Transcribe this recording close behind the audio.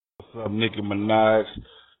What's up, Nicki Minaj?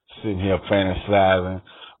 Sitting here fantasizing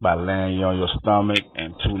about laying you on your stomach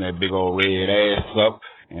and tuning that big old red ass up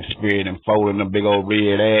and spirit and folding the big old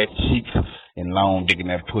red ass cheeks and long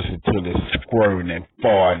digging that pussy till it's squirting and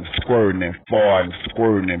farting, squirting and farting,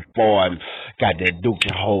 squirting and farting. Got that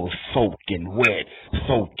dookie hole soaking wet,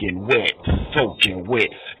 soaking wet, soaking wet.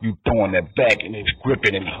 You throwing that back and it's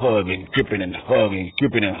gripping and hugging, gripping and hugging,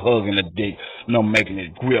 gripping and hugging the dick. And I'm making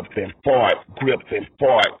it grip and fart, grip and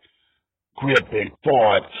fart. Grip and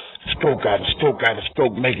fart, stroke out of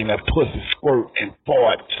stroke, making that pussy squirt and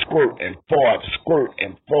fart, squirt and fart, squirt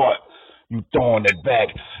and fart. You throwing it back,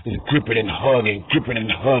 it's gripping and hugging, gripping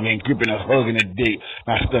and hugging, gripping and hugging the dick.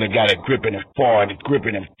 I still got it gripping and farting,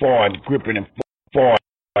 gripping and farting, gripping and farting.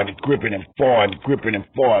 Gripping and farting, gripping and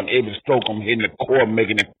farting. Every stroke I'm hitting the core,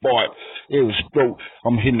 making it fart. Every stroke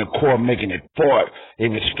I'm hitting the core, making it fart.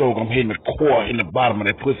 Every stroke I'm hitting the core, in the bottom of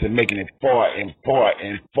the pussy, making it fart and fart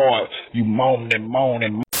and fart. You moan and moan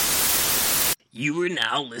and moan. You are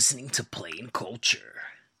now listening to Plain Culture.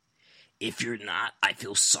 If you're not, I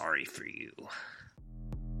feel sorry for you.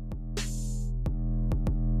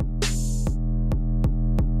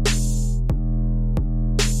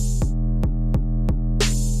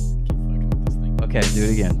 Okay, do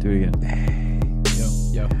it again.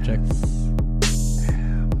 Yo, check.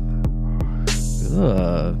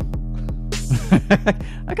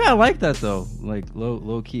 I kind of like that though, like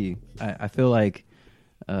low key. I feel like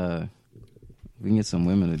we can get some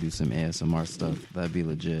women to do some ASMR stuff. That'd be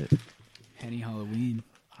legit. Henny Halloween.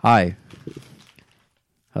 Hi,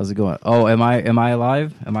 how's it going? Oh, am I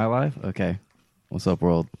alive? Am I alive? Okay. What's up,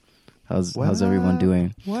 world? How's everyone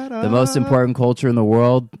doing? The most important culture in the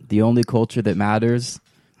world, the only culture that matters.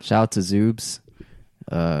 Shout out to Zoobs.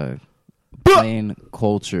 Plain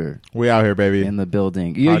Culture. We out here, baby. In the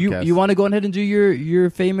building. You want to go ahead and do your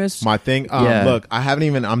famous... My thing? Yeah. Look,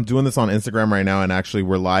 I'm doing this on Instagram right now, and actually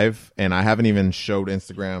we're live, and I haven't even showed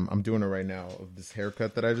Instagram. I'm doing it right now of this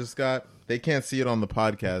haircut that I just got. They can't see it on the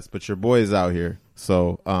podcast, but your boy is out here.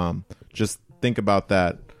 So just think about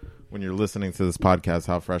that when you're listening to this podcast,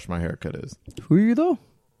 how fresh my haircut is. Who are you, though?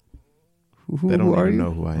 They don't even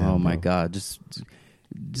know who I am. Oh, my God. Just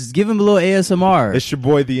give him a little ASMR. It's your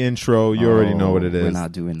boy, The Intro. You already know what it is. We're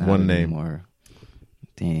not doing that One anymore.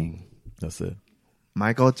 Dang. That's it.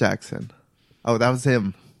 Michael Jackson. Oh, that was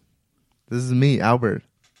him. This is me, Albert.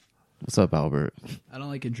 What's up, Albert? I don't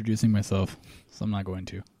like introducing myself, so I'm not going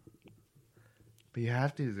to. But you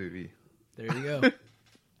have to, Zuby. There you go.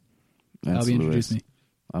 That's Albie, introduce me.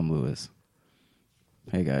 I'm Lewis.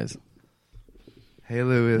 Hey, guys. Hey,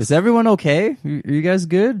 Lewis. Is everyone okay? Are you guys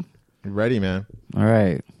good? You ready, man? All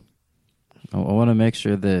right. I want to make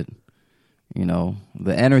sure that,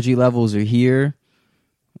 the energy levels are here,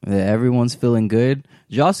 that everyone's feeling good.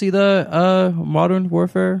 Did y'all see the Modern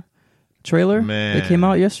Warfare trailer that came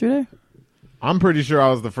out yesterday? I'm pretty sure I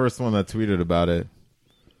was the first one that tweeted about it.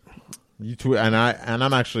 You tweet, and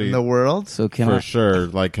I'm actually in the world. So sure,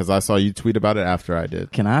 because I saw you tweet about it after I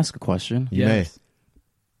did. Can I ask a question? You may.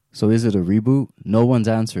 So is it a reboot? No one's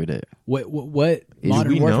answered it. What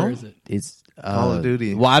Modern Warfare is it? It's Call of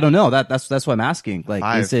Duty. Well, I don't know. That's what I'm asking. Like,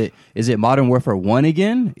 5. is it Modern Warfare 1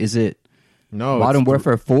 again? Is it Modern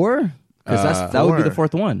Warfare 4? Because that would be the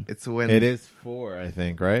fourth one. It's when it is 4, I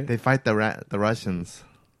think, right? They fight the Russians.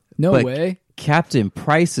 No But way. Captain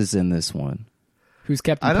Price is in this one. Who's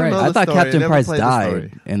Captain I don't Price? know. I thought story. Captain Never Price played the died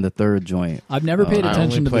story. in the third joint. I've never paid I attention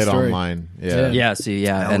only to the played story. online. Yeah. I And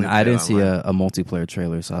only I played didn't see online. a multiplayer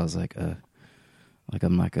trailer, so I was like I'm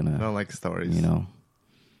not I gonna, don't like stories.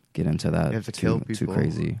 get into that. You have to kill too people.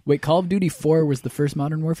 crazy. Wait, Call of Duty 4 was the first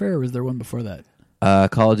Modern Warfare, or was there one before that?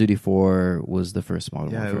 Call of Duty 4 was the first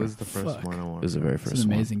Modern Yeah, Warfare. it was the first Fuck. Modern It Warfare. was the very It's first an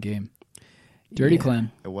one. amazing game. Dirty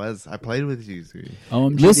Clan. It was. I played with you, Zuby.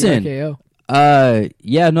 OMG Listen. RKO.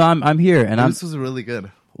 I'm here, and This was really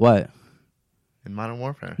good what? in Modern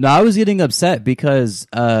Warfare. No, I was getting upset because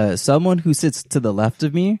someone who sits to the left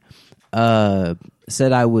of me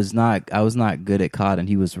said I was not good at COD, and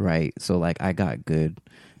he was right. So like I got good,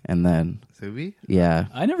 and then Zuby? yeah,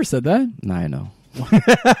 I never said that. I know.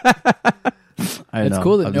 It's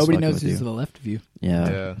cool that I'm just nobody fucking knows with who's you. to the left of you.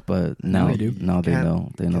 Yeah, but now they do. Now they Can't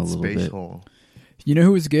know. They know a get little bit. spatial. You know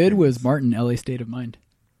who was good? Was Martin, LA State of Mind.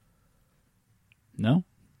 No?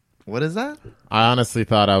 What is that? I honestly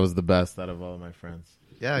thought I was the best out of all of my friends.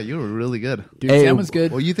 Yeah, you were really good. Dude, Hey, Sam was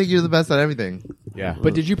good. Well, you think you're the best at everything. Yeah.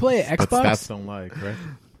 But did you play But Xbox? stats don't like, right?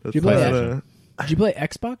 Did you play PlayStation. Did you play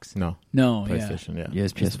Xbox? No. No, yeah. PlayStation, yeah.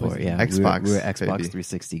 Yes, PS4. Yeah, Xbox, We were Xbox baby.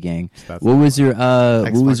 360 gang. That's What was your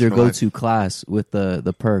Xbox go-to for life. class with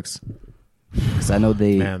the perks? Because I know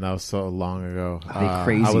they. Man, that was so long ago.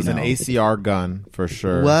 crazy I was now. an ACR gun for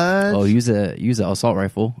sure. What? Oh, use an assault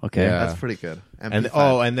rifle. Okay. Yeah. That's pretty good. And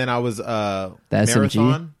MP5. and then I was The SMG?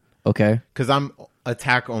 marathon Okay. because I'm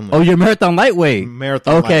attack only. Oh, you're marathon lightweight.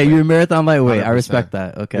 Marathon Okay, lightweight. you're marathon lightweight. I 100%. respect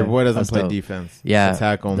that. Okay. Your boy doesn't That's play dope. defense. Yeah.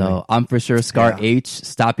 Attack only. No, I'm for sure Scar Yeah. H,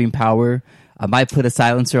 stopping power. I might put a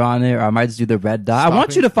silencer on it, or I might just do the red dot. I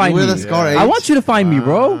want Stopping- you to find You were me. the Scar I H? want you to find me,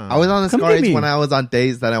 bro. I was on the Come Scar get H me. when I was on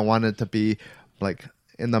days that I wanted to be like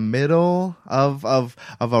in the middle of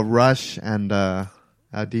a rush and a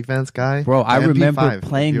defense guy. Bro, I The remember MP5,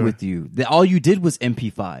 playing if you're- with you. All you did was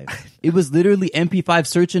MP5. It was literally MP5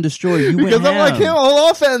 search and destroy. You because went I'm like ham. him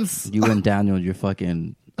all offense. You and Daniel, your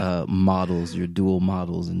fucking models, your dual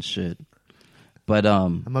models and shit. But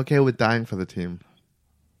I'm okay with dying for the team.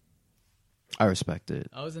 I respect it.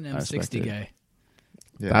 I was an I respect M60 it. guy.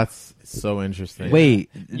 Yeah. That's so interesting. Wait,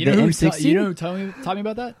 You the know who M60? you know who taught me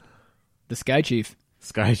about that? The Sky Chief,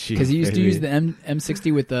 Sky Chief. because he used to baby. use the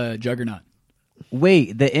M60 with the Juggernaut.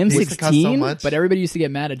 Wait, the It used to cost so M16? much. But everybody used to get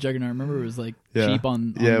mad at Juggernaut. I remember it was like Yeah. cheap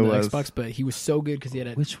on Yeah, it the was. Xbox, but he was so good because he had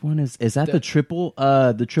a. Which one is that? The- The triple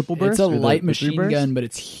burst? It's a or the light three machine burst? gun, but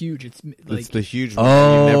it's huge. It's like It's the huge one.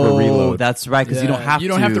 Oh, You never reload. that's right. Because you don't Yeah, have to. you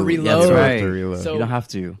don't have to Yeah, reload. That's You don't have right. to reload. So- You don't have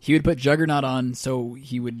to. he would put Juggernaut on, so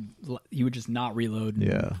he would just not reload. and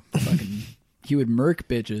Yeah. fucking, he would murk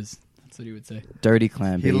bitches. That's what he would say. Dirty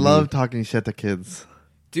Clan, he baby. loved talking shit to kids.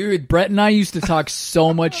 Dude, Brett and I used to talk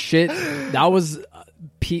so much shit. That was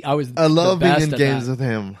I was. I love the being best in at games that. with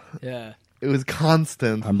him. Yeah, It was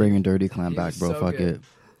constant. I'm bringing Dirty Clan He back, was bro. so Fuck good. it.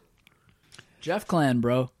 Jeff Clan,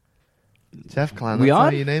 bro. Jeff Clan. We That's how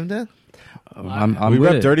on? you named it? I'm we with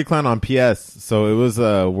rep it. Dirty Clan on PS, so it was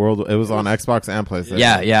It was on Xbox and PlayStation.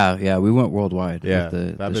 Yeah. We went worldwide. yeah.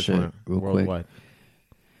 with That the bitch shit went real quick. worldwide.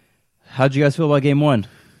 How'd you guys feel about game one?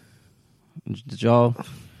 Did y'all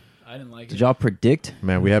I didn't like did it. y'all predict?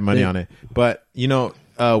 Man, we had money on it, but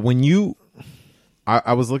when you,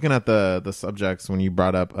 I was looking at the subjects when you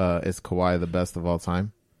brought up is Kawhi the best of all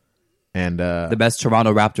time, and The best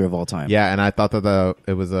Toronto Raptor of all time. yeah, and I thought that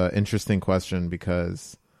it was an interesting question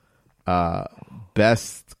because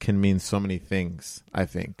best can mean so many things. I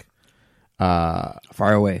think,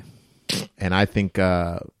 Far away. and I think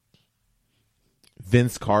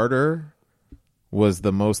Vince Carter was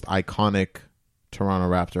the most iconic Toronto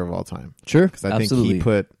Raptor of all time. Sure. Because I absolutely. think he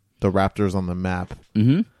put the Raptors on the map.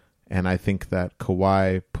 Mm-hmm. And I think that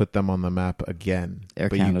Kawhi put them on the map again. Air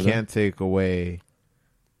but Canada. you can't take away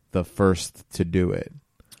the first to do it.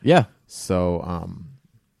 Yeah. So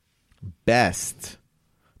best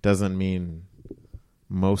doesn't mean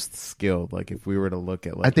most skilled. Like if we were to look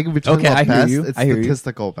at like I think if we're talking Okay, I about hear best, you. it's I hear you.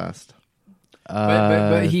 statistical best.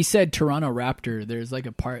 But he said Toronto Raptor. There's like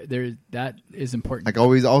a part there that is important. Like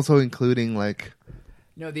always, also including like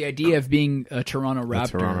the idea of being a Toronto a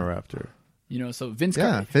Raptor. Toronto Raptor. So Vince.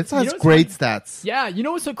 yeah, Carter, Vince you know has what's great funny? stats. Yeah, you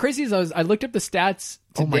know what's so crazy is I looked up the stats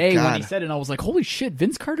Oh my today when God. he said it, and I was like, holy shit,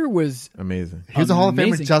 Vince Carter was. Amazing. He was a Hall of Famer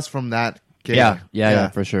Amazing. just from that game. Yeah,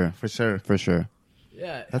 for sure. for sure. For sure.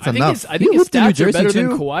 Yeah, That's I think enough. His, I He think his hooped in New stats are Jersey, better than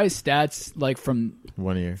too. Kawhi's stats, like from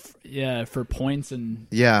 1 year. for points and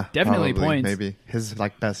Yeah, Definitely probably, points. Maybe his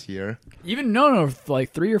like best year. even no,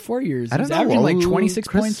 like 3 or 4 years. I don't He's know. averaging like Oh, 26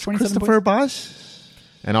 points, 27 Christopher points. Bosch.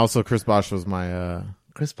 And also Chris Bosh was my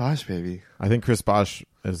Chris Bosch, baby. I think Chris Bosh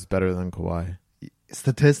is better than Kawhi.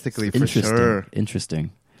 Statistically, for Interesting. sure.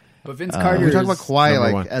 Interesting. But Vince Carter. We talk about is- Kawhi Number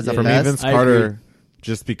like one. as Yeah. a For me, best. Vince I Carter, agree.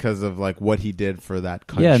 just because of like what he did for that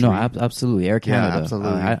country. Yeah, no, absolutely. Air Yeah, Canada.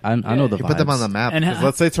 absolutely. I know the He put them vibes. on the map. And 'Cause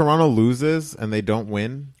let's say Toronto loses and they don't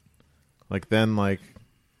win, like then like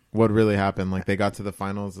what really happened? Like they got to the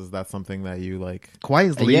finals. Is that something that you like? Kawhi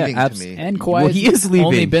is Yeah, leaving to me. and Kawhi Well, he is leaving.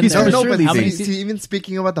 only been He's there. for No, sure but leaving. even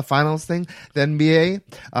speaking about the finals thing, the NBA,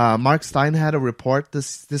 Mark Stein had a report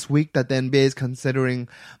this week that the NBA is considering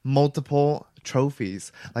multiple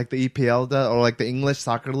trophies, like the EPL does, or like the English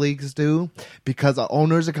soccer leagues do, because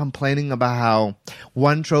owners are complaining about how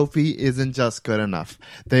one trophy isn't just good enough.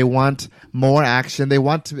 They want more action. They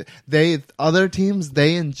want to. Other teams,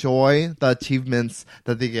 they enjoy the achievements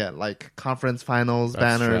that they get, like conference finals,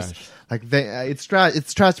 That's banners. trash. Like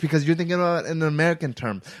it's trash because you're thinking about it in an American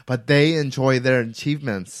term, but they enjoy their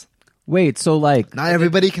achievements. Wait, so like, Not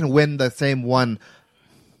everybody can win the same one.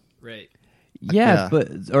 Right. yeah, Yeah. but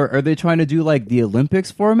are they trying to do like the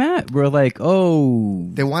Olympics format? Where like, They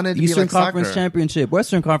want it to be Eastern like Conference soccer. Championship,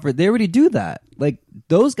 Western Conference, they already do that. Like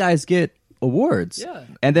those guys get awards. Yeah.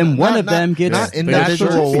 And then one of them gets not the individual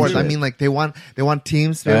actual awards. championship. I mean, like they want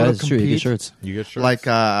teams to be able That's to true. You compete. get shirts. You get shirts.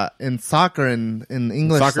 Like in soccer, in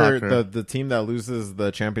English soccer, the team that loses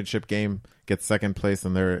the championship game gets second place,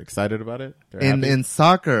 and they're excited about it. They're happy. in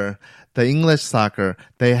soccer, the English soccer,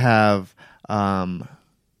 they have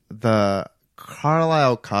the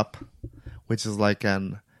Carlisle Cup, which is like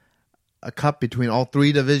a cup between all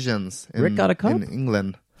three divisions. Rick got a cup? in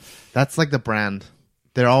England. That's like the brand.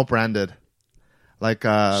 They're all branded. Like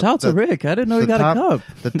Shout out to Rick. I didn't know he got a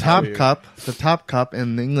cup. The top cup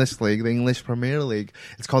in the English league, the English Premier League,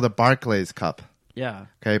 it's called the Barclays Cup. Yeah.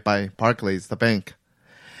 Okay, by Barclays, the bank.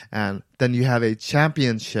 And then you have a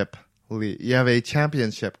championship league. You have a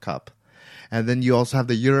championship cup. And then you also have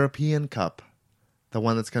the European Cup, the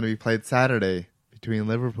one that's going to be played Saturday between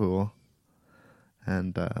Liverpool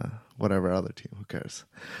and whatever other team. Who cares?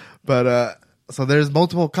 But so there's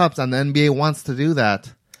multiple cups, and the NBA wants to do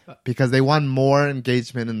that because they want more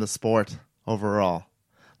engagement in the sport overall.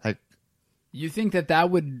 Like, You think that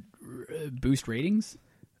would boost ratings?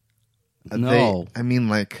 No. I mean,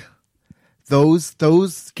 like those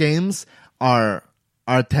games are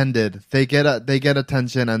attended. They get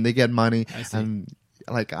attention and they get money. I see. And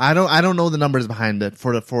like I don't know the numbers behind it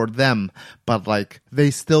for them, but like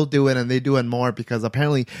they still do it, and they do it more because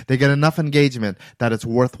apparently they get enough engagement that it's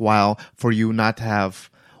worthwhile for you not to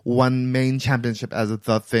have one main championship as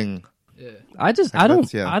the thing. I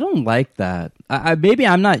don't like that. Maybe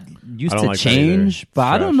I'm not used I don't to like that change, either. but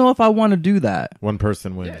I don't Trash. know if I want to do that. One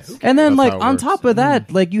person wins. And then, That's like, how it on works. top of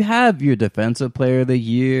that, like, you have your defensive player of the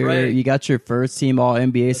year. Right. You got your first team All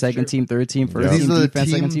NBA, second team, third team, first These team are the defense,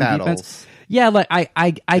 team second team battles. defense. Yeah, like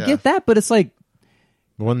I get that, but it's like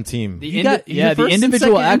One team. The You got your the first and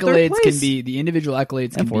individual second and third accolades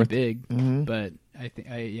place. can fourth. be big, Mm-hmm. but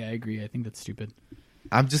I agree. I think that's stupid.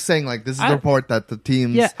 I'm just saying, like, this is I- the report that the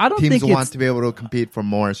teams I don't teams think want it's- to be able to compete for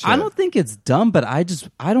more shit. I don't think it's dumb, but I don't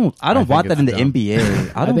think want that in the it's dumb.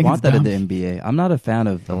 NBA. I don't think want it's that in dumb. the NBA. I'm not a fan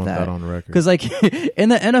of I want that. that on record. Because like in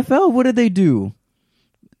the NFL, what did they do?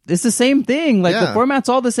 It's the same thing. Like the Yeah. format's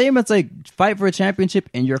all the same. It's like fight for a championship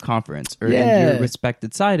in your conference or in Yeah. your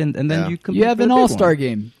respected side, and then Yeah. you compete You have for an the big all-star one.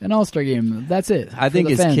 game. An all-star game. That's it. I for think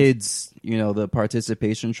the as fans. kids, the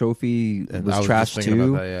participation trophy I was just trash thinking too.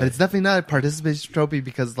 about that, yeah. But it's definitely not a participation trophy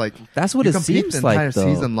because, like, That's what you it compete seems the like, entire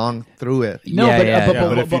though. season long through it. No, Yeah, but, yeah, but, yeah. but,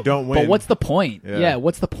 But if you don't but win- what's the point? Yeah. Yeah,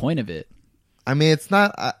 what's the point of it? I mean, it's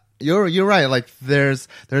not. You're right. Like, there's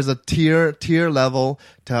a tier level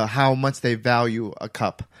to how much they value a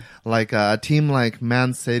cup. Like a team like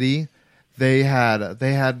Man City, they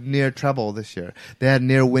had near treble this year. They had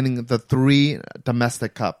near winning the 3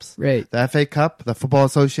 domestic cups. Right. The FA Cup, the Football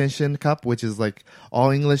Association Cup, which is like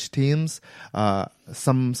all English teams,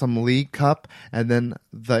 some league cup, and then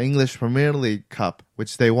the English Premier League Cup,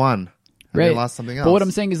 which they won. And Right. They lost something else. But what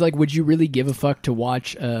I'm saying is, like, would you really give a fuck to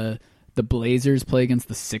watch the Blazers play against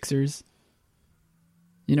the Sixers?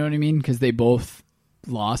 You know what I mean? Because they both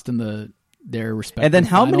lost in their respective. And then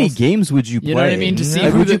how many finals. games would you play? You know what I mean? To see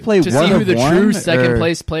Like, who would the, you play to one see who of the one, true second or-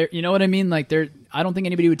 place player. You know what I mean? Like, I don't think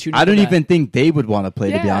anybody would tune. I don't into that. even think they would want to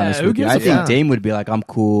play. To be Yeah, honest who with you, gives I a think fuck? Dame would be like, "I'm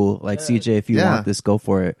cool." Like CJ, if you Yeah. want this, go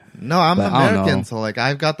for it. No, I'm But I don't know. American, so like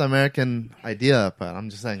I've got the American idea, but I'm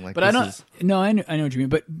just saying, like, But I this don't. is- No, I know what you mean.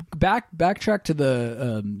 But backtrack to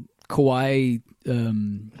the Kawhi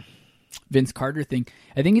Vince Carter thing.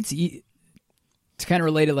 I think it's kind of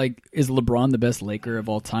related. Like, is LeBron the best Laker of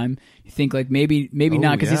all time? You think like maybe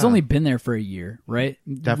not because he's yeah. only been there for a year, right?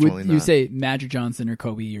 Definitely You not. say Magic Johnson or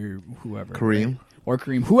Kobe or whoever, Kareem. right? Or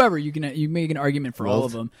Kareem, whoever. You make an argument for all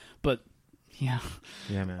of them, but yeah.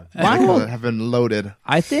 Yeah, man. have been loaded.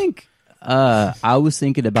 I think I was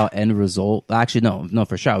thinking about end result. Actually, no,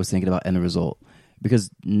 for sure I was thinking about end result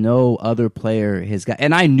because no other player has got.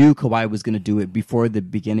 And I knew Kawhi was going to do it before the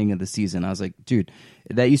beginning of the season. I was like, dude,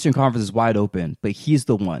 that Eastern Conference is wide open, but he's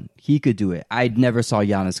the one. He could do it. I never saw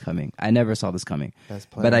Giannis coming. I never saw this coming.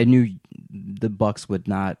 Best player. But I knew the Bucks would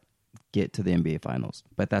not get to the NBA Finals.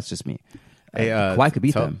 But that's just me. Hey, Kawhi could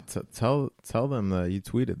beat tell, them. Tell them that you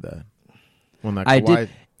tweeted that. When that I Kawhi, did.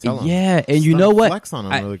 tell them. Yeah, and you know what? Flex on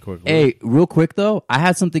him really quick. Hey, real quick though, I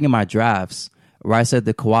had something in my drafts where I said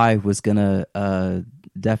that Kawhi was gonna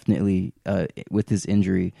definitely with his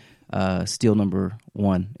injury, steal number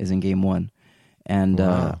 1 is in game 1, and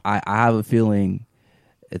I have a feeling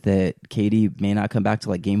that KD may not come back to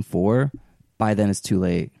like game 4. By then, it's too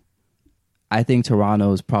late. I think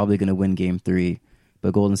Toronto is probably gonna win game 3.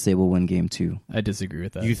 But Golden State will win game 2. I disagree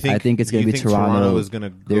with that. You think? I think it's going you to be think Toronto. is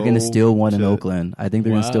gonna They're going to steal one in to- Oakland. I think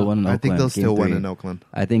they're going to steal one in I Oakland. think they'll game still win 3. in Oakland.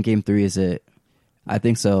 I think game 3 is it. I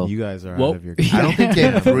think so. You guys are Well, out of your. I don't think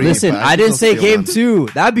game 3. Listen, but I didn't say still game steal them.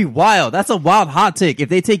 2. That'd be wild. That's a wild hot take. If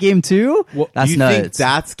they take game 2, that's you nuts.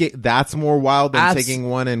 think that's more wild than Abs- taking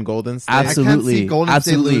one in Golden State? Absolutely. I can't see Golden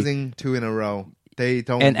Absolutely. State losing 2 in a row. They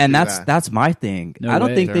don't. and do that's that. that's my thing. No I don't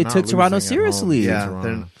way. think They're they not took Toronto losing at home. seriously. Yeah, Toronto.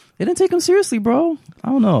 they're- They didn't take him seriously, bro. I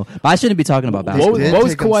don't know. But I shouldn't be talking about What, basketball. did what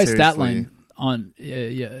was take him Kawhi's stat seriously. line on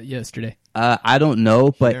yesterday? I don't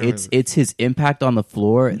know, but never- it's his impact on the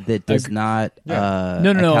floor that does not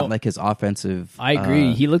No. account like his offensive. I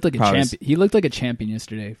agree. He looked like a prowess. champion. He looked like a champion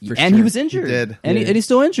yesterday. For and sure. he was injured. He did. and he's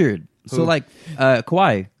still injured. So Who? like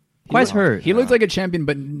Kawhi, Kawhi's hurt. He looked like a champion,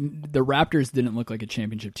 but the Raptors didn't look like a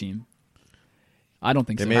championship team. I don't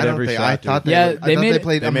think They so. made I don't every think. shot, I dude. thought they. Yeah, I they thought made- they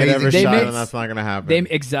played They made amazing. every They shot, made- and that's not going to happen.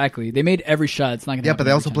 Exactly. They made every shot. It's not going to Yeah, happen. but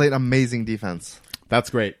they also every played amazing defense. That's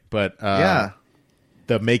great, but Yeah.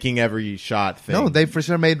 the making every shot thing. No, they for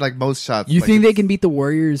sure made like most shots. time. You Like, think they it's- can beat the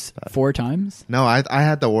Warriors 4 times? No, I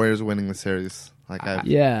had the Warriors winning the series. Like I.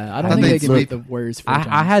 Yeah, I don't thought think they'd they can beat sweep. the Warriors 4 times.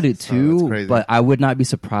 I had it So that's too, crazy. but I would not be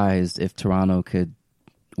surprised if Toronto could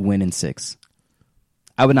win in 6.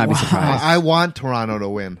 I would not be surprised. I want Toronto to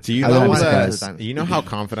win. Do you I wouldn't know be that? surprised. You know how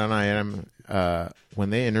confident I am when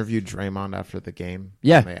they interviewed Draymond after the game.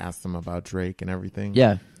 Yeah. and they asked him about Drake and everything.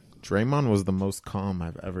 Yeah, Draymond was the most calm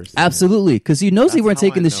I've ever seen. absolutely, because he knows That's they weren't how I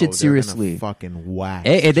taking this know shit they're gonna seriously. Fucking whack.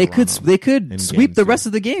 Hey, they could Toronto in sweep the game rest 2.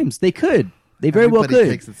 of the games. They could. They very well Everybody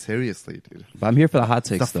could. takes it seriously, dude. But I'm here for the hot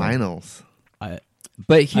The takes, though. finals. But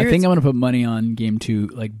I here, think I'm going to put money on game 2,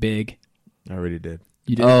 like big. I already did.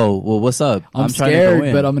 You did. oh well, what's up? I'm trying scared, to go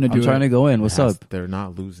in. but I'm gonna do I'm trying it. to go in. What's up? They're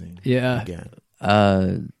not losing. Yeah. Again.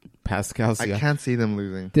 Pascal. I can't see them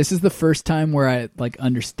losing. This is the first time where I like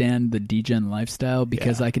understand the degen lifestyle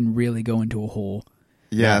because I can really go into a hole.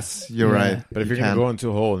 Yes, you're Yeah. right. But if You you're gonna can. go into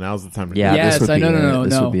a hole, now's the time to Yeah, do it. Yes, this would I be know, it. no,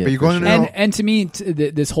 This no. would be But it you're for going sure. to know- And to me,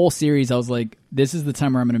 this whole series, I was like, this is the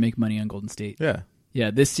time where I'm going to make money on Golden State. Yeah. Yeah,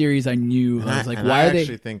 this series I knew. I was like, and why I are they?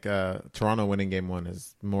 actually think Toronto winning game 1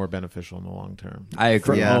 is more beneficial in the long term. I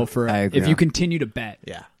agree. Yeah. I agree. If you continue to bet.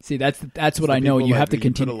 Yeah. See, that's what Some I know. people, You like, have to you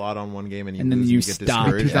continue put a lot on one game and And then lose you get stop.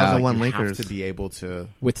 discouraged. 2001 you Lakers. have to be able to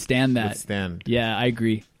withstand that. withstand. Yeah, I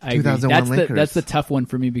agree. I agree. 2001 That's Lakers. the tough one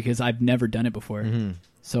for me because I've never done it before. Mm-hmm.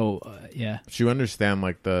 So yeah, But you understand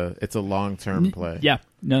like it's a long term play. yeah.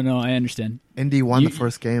 No, I understand. Indy won You- the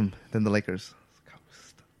first game, then the Lakers.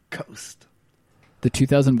 Coast. The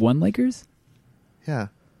 2001 Lakers? Yeah.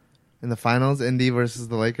 In the finals, Indy versus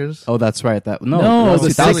the Lakers. Oh, that's right. That No, that the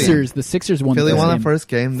was 2000. Sixers. The Sixers won. Philly the won first the first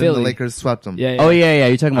game, then the Philly. Lakers swept them. Yeah. Oh yeah.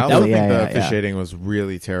 You're talking I about also Philly. think Yeah, the yeah. officiating was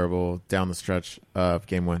really terrible down the stretch of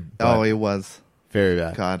game 1. Oh, But it was. very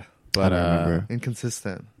bad. God. But I don't remember.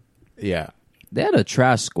 Inconsistent. yeah. They had a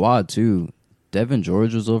trash squad too. Devin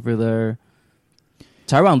George was over there.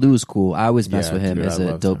 Tyronn Lue is cool. I always mess Yeah, with him dude, as I a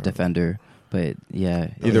love dope Tyronn. defender. But yeah,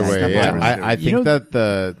 Either Yeah, way, step yeah. on it. I think You know- that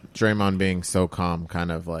the Draymond being so calm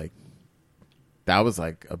kind of like that was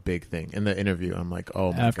like a big thing in the interview. I'm like,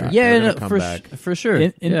 oh my After- god, yeah, they're no, gonna come for back. for sure.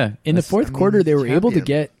 In yeah, the That's- fourth I mean, quarter, they were able to champion.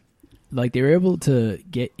 get, like, they were able to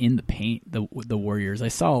get in the paint. The Warriors. I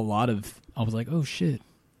saw a lot of. I was like, oh shit,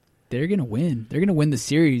 they're gonna win. They're gonna win the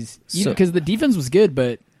series So- because the defense was good,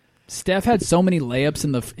 but Steph had so many layups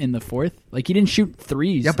in the fourth. Like he didn't shoot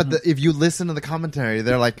threes. Yeah, but if you listen to the commentary,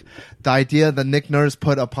 they're like, the idea that Nick Nurse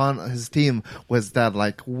put upon his team was that,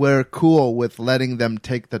 like, we're cool with letting them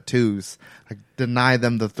take the twos, like, deny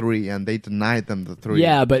them the three, and they denied them the three.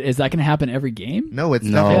 yeah, but is that gonna happen every game? No, it's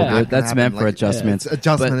No, definitely not gonna that's happen. meant for Like, adjustments. It's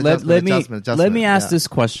adjustment, But let me adjustment, ask yeah. this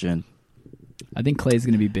question. I think Clay's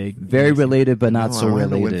gonna be big. Very related, but not No, so I want him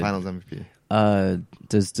to win related. Finals MVP.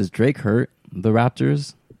 Does Drake hurt the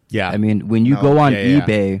Raptors? Yeah, I mean, when you No. go on Yeah, yeah.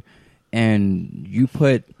 eBay and you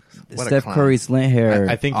put What a Steph clown. Curry's lint hair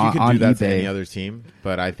I think you on, could on do that eBay, to any other team,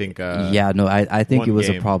 but I think yeah, no, I think one it was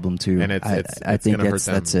a game, problem too. and I it's think gonna hurt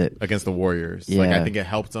them that's it. against the Warriors. Like Yeah. I think it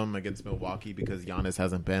helped them against Milwaukee because Giannis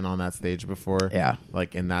hasn't been on that stage before. Yeah.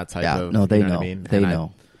 like in that type Yeah, of no, they you know. know. What I mean? They And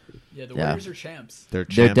know. Yeah, the Yeah. Warriors are champs. They're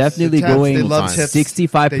They're champs. definitely The champs, going they love chips.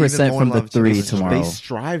 65% They even from more the love three chips. tomorrow. They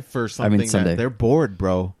strive for something. Sunday. That they're bored,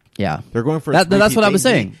 bro. Yeah, They're going for. That's what I was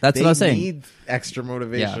They saying. need- That's what I was saying. They need extra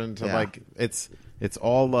motivation to Yeah. like. It's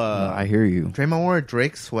all. I hear you. Draymond wore a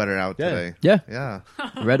Drake sweater out Yeah. today. Yeah, Yeah.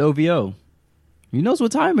 Red OVO. He knows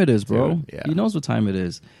what time it is, bro. Dude, yeah. He knows what time it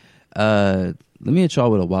is. Let me hit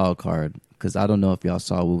y'all with a wild card because I don't know if y'all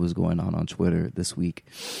saw what was going on Twitter this week.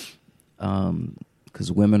 Because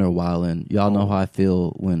women are wilding. Y'all know how I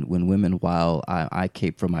feel when women wild. I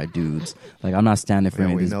cape for my dudes. Like I'm not standing for Yeah,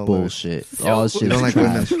 any of we this know bullshit. All this You shit don't is like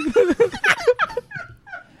women. trash.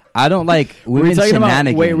 I don't like Were we women's talking about?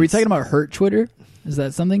 shenanigans. Wait, were we talking about hurt Twitter? Is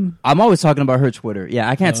that something? I'm always talking about her Twitter. Yeah,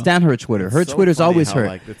 I can't stand her Twitter. Her So Twitter's funny always how, her.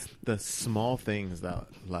 Like it's the small things that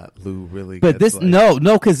Lou really. But gets, this like,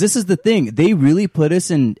 no, because this is the thing. They really put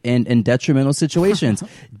us in detrimental situations.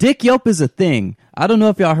 Dick Yelp is a thing. I don't know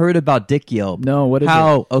if y'all heard about Dick Yelp. No, what is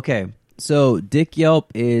it? Okay, so Dick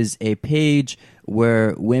Yelp is a page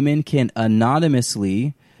where women can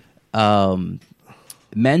anonymously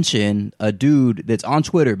mention a dude that's on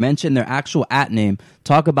Twitter, mention their actual @name,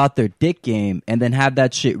 talk about their dick game, and then have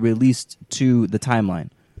that shit released to the timeline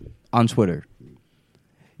on Twitter.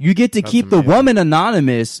 You get to keep the woman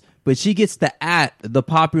anonymous, but she gets to the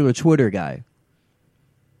popular Twitter guy.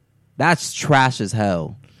 That's trash as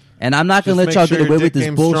hell. And I'm not going to let y'all get away with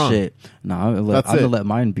this bullshit. No, I'm going to let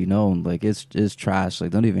mine be known. Like, it's trash.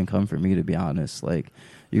 Like, don't even come for me, to be honest. Like,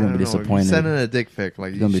 you're going to be disappointed. You send in a dick pic.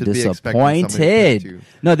 Like, you're going to be disappointed.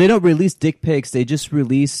 No, they don't release dick pics. They just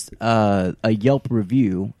released a Yelp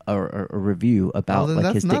review or a review about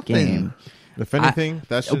like his dick game. If anything,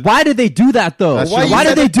 that should. Why did they do that though? Why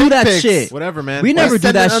did they do that shit? Whatever, man. We never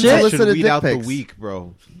do that shit. It should weed out the weak,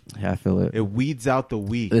 bro. Yeah, I feel it. It weeds out the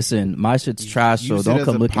weak. Listen, my shit's trash, so don't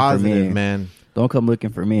come looking for me, man. Don't come looking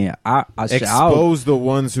for me. Expose the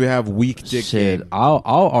ones who have weak dick game. I'll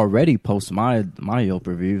already post my Yelp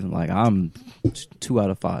review. Like, I'm 2 out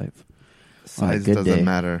of 5. Size doesn't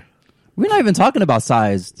matter. We're not even talking about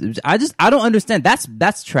size. I don't understand.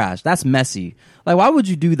 That's trash. That's messy. Like, why would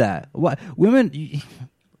you do that? What women?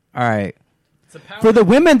 All right. For the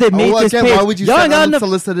women that made this page, why would you send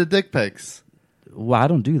unsolicited dick pics? Well, I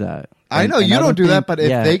don't do that. I know you don't do that, but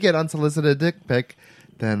if they get unsolicited dick pic,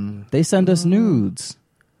 then they send us nudes.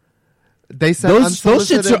 They send those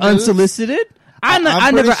shits are nudes? unsolicited.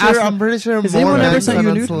 I never asked. I'm pretty sure. Has anyone ever sent you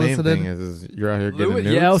a nude? The main thing is you're out here getting nudes.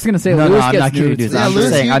 Yeah, I was gonna say. No, Lewis I'm not getting nudes. I'm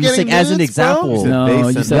just saying as an example. No,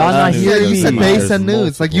 y'all not hearing me. You said they send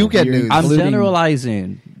nudes. Like you get nudes. I'm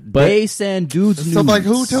generalizing. They send dudes nudes. So like,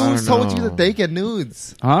 who told you that they get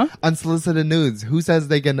nudes? Huh? Unsolicited nudes. Who says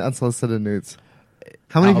they get unsolicited nudes?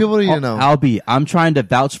 How many people do you know? I'm trying to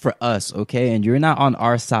vouch for us, okay? And you're not on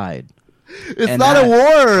our side. It's not a war.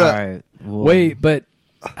 All right. Well, wait, but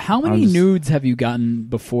how many nudes have you gotten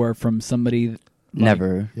before from somebody? Like,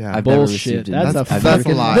 never. Yeah, I've bullshit. Never received That's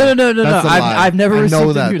a lie. No. I've never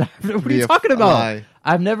received a nude. What are you talking about? Lie.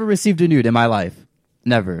 I've never received a nude in my life.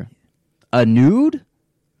 Never. A nude?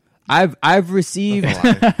 I've received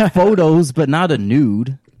photos, but not a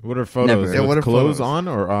nude. What are photos? Never. Yeah, what are clothes photos? on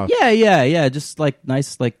or off? Yeah. Just like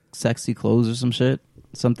nice, like sexy clothes or some shit.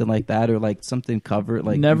 Something like that, or like something covered.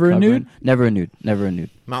 Like Never a nude? Never a nude. Never a nude.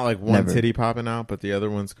 Not like one Never. titty popping out, but the other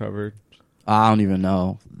one's covered. I don't even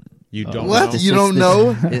know. You don't What? know? You don't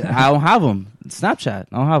know? I don't have them. Snapchat.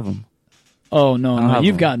 I don't have them. Oh no, have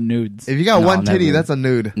you've them. gotten nudes. If you got No, one titty, never. that's a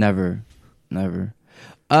nude. Never.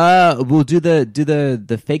 We'll do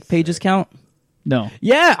the fake pages count. No.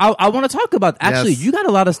 Yeah, I want to talk about. Actually, Yes. you got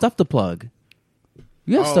a lot of stuff to plug.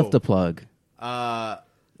 You have stuff to plug.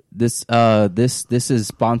 This is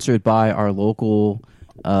sponsored by our local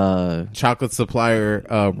Chocolate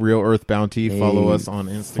supplier, Real Earth Bounty. Follow us on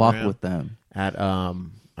Instagram. Fuck with them. At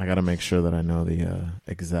I gotta make sure that I know the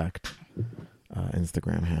exact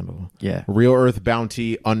Instagram handle. Yeah. Real Earth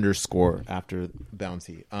Bounty _ after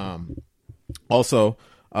bounty. Also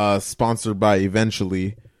sponsored by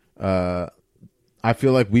Eventually. I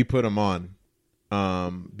feel like we put them on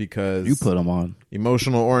because You put them on.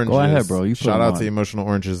 Emotional Oranges. Go ahead, bro. You put shout them out on. to Emotional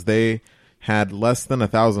Oranges. They had less than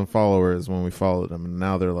 1,000 followers when we followed them, and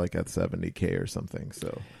now they're like at 70K or something.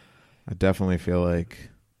 So I definitely feel like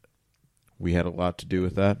we had a lot to do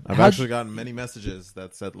with that. I've actually gotten many messages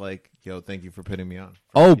that said like, "Yo, thank you for putting me on."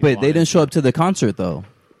 Oh, but they didn't show up to the concert though.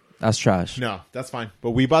 That's trash. No, that's fine.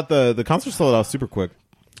 But we bought the concert sold out super quick.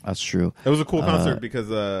 That's true. It was a cool concert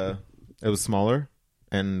because it was smaller,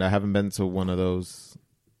 and I haven't been to one of those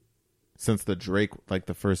since the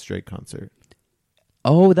first Drake concert.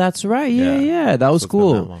 Oh, that's right. Yeah. That was So it's been that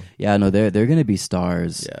cool. long. Yeah, no, they're gonna be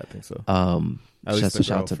stars. Yeah, I think so. At Shout least the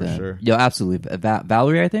shout girl, to for them. sure. Yo, absolutely.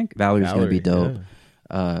 Valerie, I think Valerie's gonna be Valerie,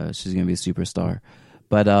 dope. She's gonna be a superstar.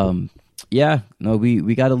 But yeah, no,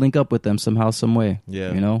 we got to link up with them somehow, some way.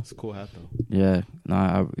 Yeah, you know. it's a cool hat though. Yeah,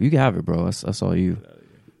 nah, you can have it, bro. That's all you.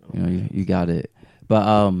 You know, you got it.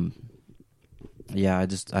 But yeah, I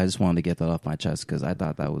just wanted to get that off my chest because I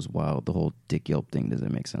thought that was wild. The whole Dick Yelp thing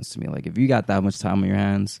doesn't make sense to me. Like, if you got that much time on your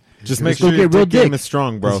hands, Just make go sure your get real dick game dick. is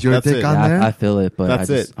strong, bro. Is your That's dick it. on yeah, there? I feel it. But That's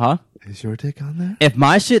I just, it. huh? Is your dick on there? If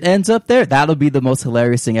my shit ends up there, that'll be the most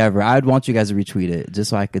hilarious thing ever. I'd want you guys to retweet it just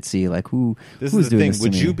so I could see like who's This is the doing thing. this to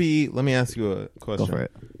Would me. you be? Let me ask you a question. Go for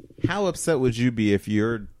it. How upset would you be if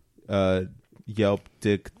your Yelp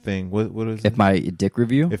dick thing? What is If it? my dick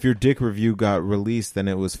review, If your dick review got released and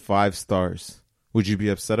it was 5 stars, would you be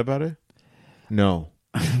upset about it? No.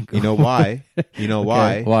 You know why? You know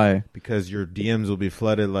why? Okay, why? Because your DMs will be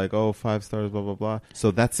flooded like, oh, 5 stars, blah, blah, blah.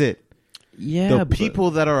 So that's it. Yeah, The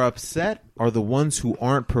people that are upset are the ones who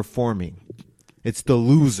aren't performing. It's the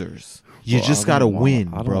losers. You Bro, just I got to don't wanna- win,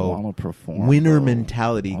 I don't bro. wanna perform, Winner bro.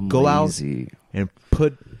 mentality. I'm Go lazy. out and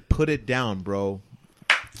put it down, bro.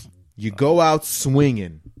 You go out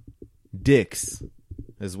swinging. Dicks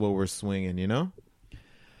is what we're swinging, you know?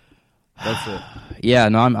 That's it. Yeah,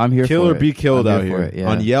 no, I'm here Kill for or it. be killed I'm out for here. it, yeah.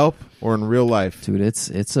 On Yelp or in real life. Dude, it's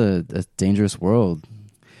a dangerous world.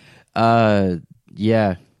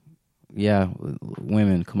 Yeah,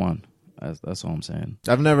 women, come on. That's all I'm saying.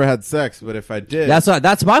 I've never had sex, but if I did,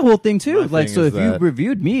 That's my whole thing too. My Like, thing so is if you that-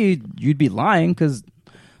 reviewed me, you'd be lying because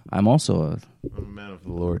I'm also I'm a man of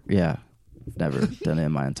the Lord. I've never done it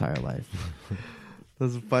in my entire life.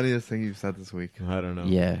 That's the funniest thing you've said this week. I don't know.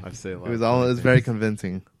 Yeah. I say a lot. It was of all. funny It was very things.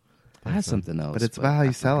 convincing. I had something else, But it's about how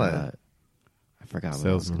you sell it. I forgot what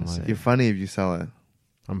I was going to say. You're funny if you sell it.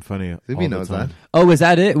 I'm funny. Zuby all the knows time. that. Oh, was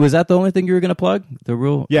that it? Was that the only thing you were going to plug? The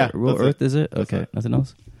real, real that's Earth, it. is it? That's Okay, it. nothing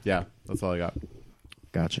else. Yeah, that's all I got.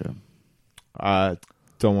 Gotcha. I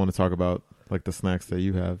don't want to talk about like the snacks that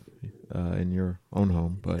you have in your own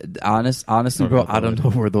home, but Honestly, Talk bro, about I don't that. know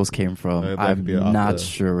where those came from. that I'm could be off not the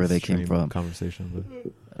sure where they came stream from. Conversation,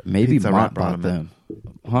 but Maybe Pizza Mont Rat brought bought them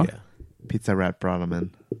them. Huh? yeah. Pizza Rat brought them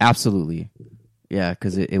in. Absolutely. Yeah,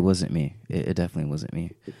 because it wasn't me. It definitely wasn't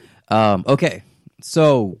me. Okay,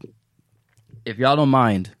 so if y'all don't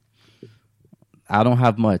mind, I don't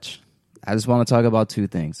have much. I just want to talk about 2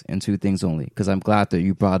 things and 2 things only, because I'm glad that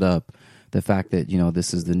you brought up the fact that,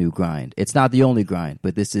 this is the new grind. It's not the only grind,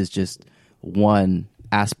 but this is just one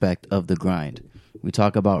aspect of the grind. We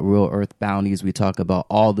talk about real earth bounties. We talk about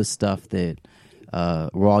all the stuff that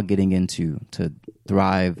we're all getting into to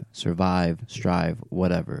thrive, survive, strive,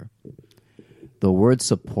 whatever. The word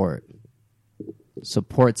support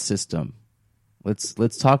system.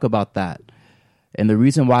 Let's talk about that. And the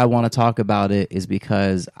reason why I want to talk about it is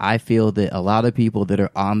because I feel that a lot of people that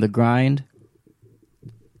are on the grind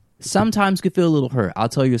sometimes could feel a little hurt. I'll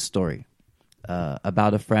tell you a story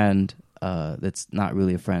about a friend that's not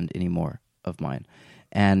really a friend anymore of mine.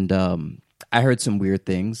 And I heard some weird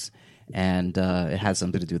things, and it had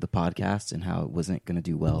something to do with the podcast and how it wasn't going to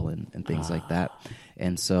do well and things like that.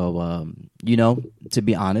 And so, to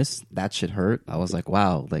be honest, that shit hurt. I was like,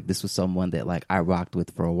 wow, like this was someone that like I rocked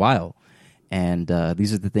with for a while. And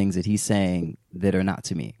these are the things that he's saying that are not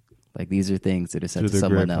to me. Like these are things that are said Through to the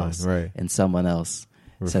someone grapevine, else, right. and someone else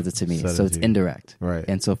says it to me. Said it So to it's you. indirect. Right.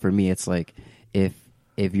 And so for me, it's like if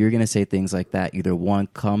you're gonna say things like that, either 1,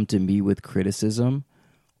 come to me with criticism,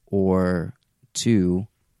 or 2,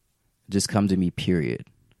 just come to me, period.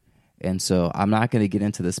 And so I'm not gonna get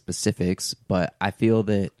into the specifics, but I feel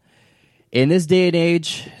that in this day and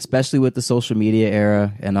age, especially with the social media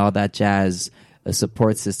era and all that jazz, a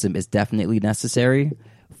support system is definitely necessary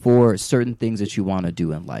for certain things that you want to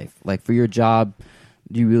do in life. Like for your job,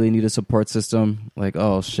 do you really need a support system? Like,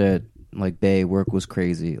 oh shit, like bae, work was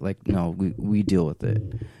crazy. Like, no, we deal with it.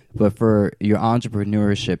 But for your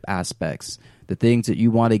entrepreneurship aspects, the things that you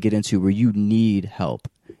want to get into where you need help,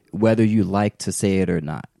 whether you like to say it or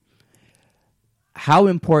not, how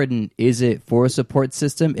important is it for a support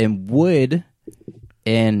system? And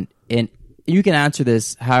and you can answer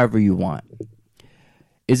this however you want.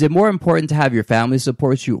 Is it more important to have your family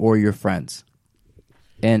support you or your friends?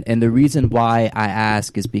 And the reason why I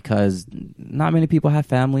ask is because not many people have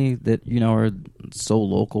family that, are so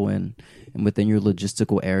local and within your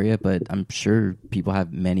logistical area, but I'm sure people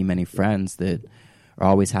have many, many friends that are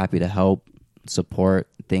always happy to help, support,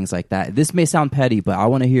 things like that. This may sound petty, but I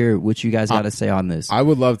want to hear what you guys got to say on this. I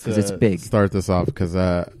would love to 'Cause it's big. start this off because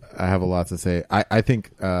I have a lot to say. I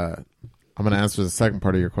think I'm going to answer the second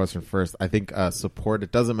part of your question first. I think support,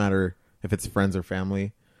 it doesn't matter if it's friends or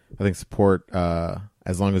family. I think support,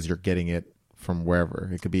 as long as you're getting it from wherever.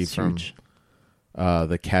 It could be It's from huge.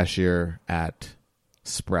 the cashier at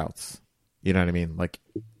Sprouts. You know what I mean? Like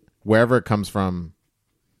wherever it comes from,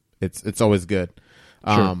 it's always good.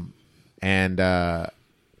 Sure. And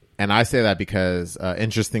I say that because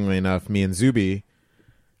interestingly enough, me and Zuby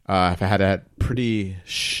have had a pretty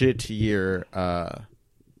shit year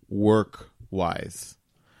work wise.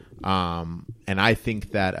 And I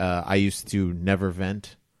think that I used to never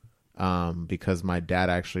vent because my dad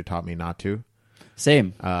actually taught me not to.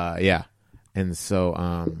 Same. Yeah. And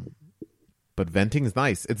so but venting is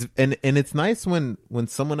nice. It's nice when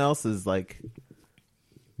someone else is like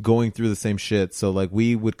going through the same shit. So like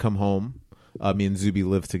we would come home me and Zuby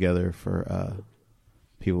lived together for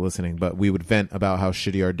people listening, but we would vent about how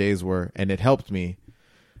shitty our days were, and it helped me.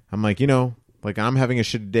 I'm like, like I'm having a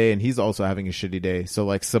shitty day and he's also having a shitty day. So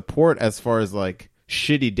like support as far as like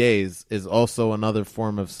shitty days is also another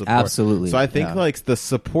form of support. Absolutely. So I think like the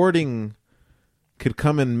supporting could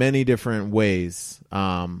come in many different ways.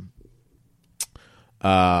 Also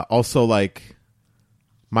like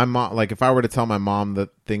my mom, like if I were to tell my mom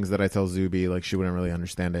the things that I tell Zuby, like she wouldn't really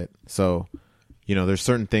understand it. So, there's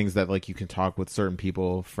certain things that like you can talk with certain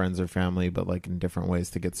people, friends or family, but like in different ways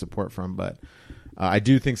to get support from. But I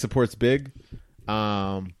do think support's big.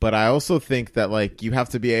 But I also think that like you have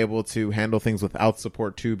to be able to handle things without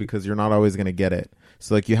support too, because you're not always going to get it.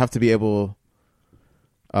 So like you have to be able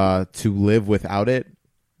to live without it,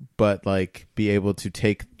 but like be able to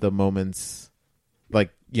take the moments,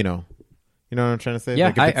 like, you know what I'm trying to say? Yeah,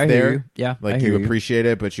 like if it's I there, hear you. Yeah, like I hear you appreciate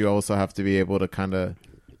it, but you also have to be able to kind of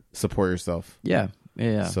support yourself. Yeah.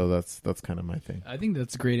 So that's kind of my thing. I think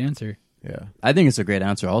that's a great answer. Yeah. I think it's a great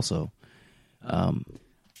answer also. I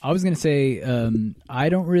was going to say, I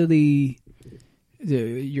don't really.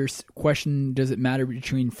 Your question, does it matter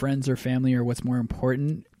between friends or family or what's more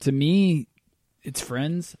important? To me, it's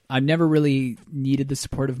friends. I've never really needed the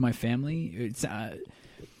support of my family. It's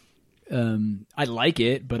I like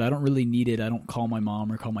it, but I don't really need it. I don't call my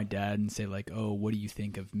mom or call my dad and say like, "Oh, what do you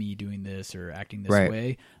think of me doing this or acting this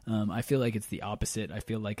way?" I feel like it's the opposite. I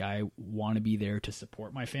feel like I want to be there to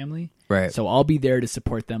support my family. Right. So I'll be there to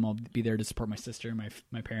support them. I'll be there to support my sister, my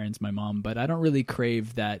parents, my mom. But I don't really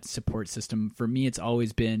crave that support system. For me, it's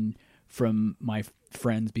always been from my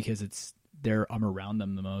friends because I'm around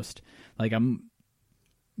them the most. Like I've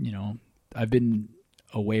been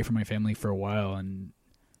away from my family for a while, and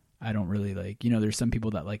I don't really like, there's some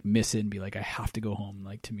people that like miss it and be like, I have to go home.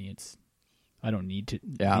 Like to me, I don't need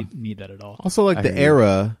need that at all. Also like the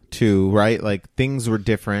era too, right? Like things were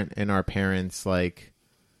different in our parents' like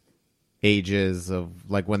ages of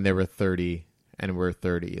like when they were 30 and we're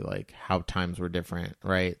 30, like how times were different,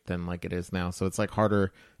 right? Than like it is now. So it's like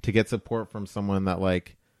harder to get support from someone that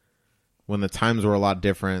like when the times were a lot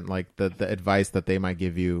different, like the advice that they might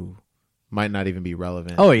give you might not even be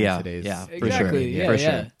relevant. Oh yeah, today's for sure. Yeah, for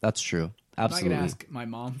yeah. sure. That's true. Absolutely. I'm not going to ask my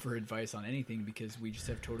mom for advice on anything because we just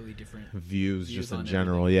have totally different views just in on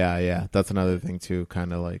general. everything. Yeah. That's another thing too.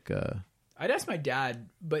 Kind of like, I'd ask my dad,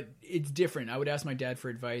 but it's different. I would ask my dad for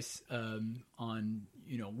advice on,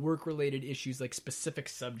 work-related issues, like specific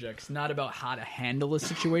subjects, not about how to handle a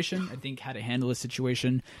situation. I think how to handle a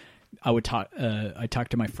situation, I talk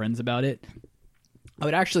to my friends about it. I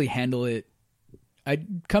would actually handle it.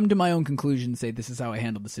 I'd come to my own conclusion and say, this is how I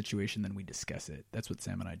handled the situation. Then we discuss it. That's what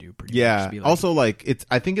Sam and I do pretty much. Be like, also, like,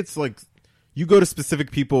 I think it's like you go to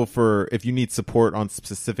specific people for if you need support on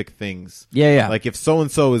specific things. Yeah. Like if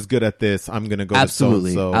so-and-so is good at this, I'm going to go to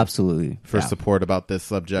so-and-so. Absolutely. For support about this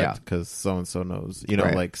subject because so-and-so knows,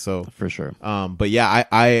 right. like, so. For sure. But yeah,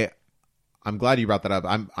 I'm glad you brought that up.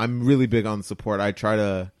 I'm really big on support. I try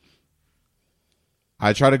to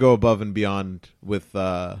go above and beyond with,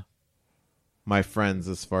 my friends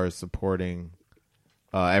as far as supporting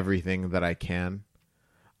everything that I can,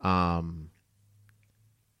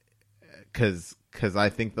 because I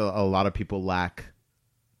think that a lot of people lack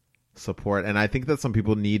support, and I think that some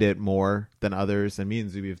people need it more than others. And me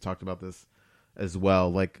and Zuby have talked about this as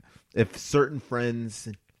well. Like if certain friends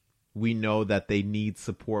we know that they need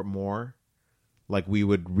support more, like we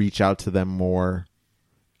would reach out to them more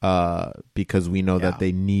because we know that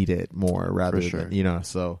they need it more rather than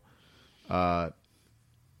so.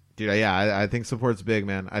 Dude, I think support's big,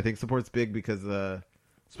 man. I think support's big because,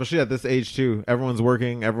 especially at this age too, everyone's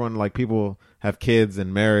working. Everyone, like, people have kids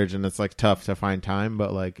and marriage, and it's like tough to find time.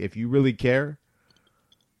 But like, if you really care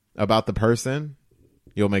about the person,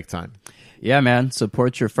 you'll make time. Yeah, man.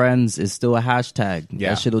 Support your friends is still a hashtag.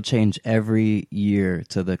 Yeah. That shit'll change every year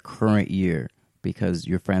to the current year because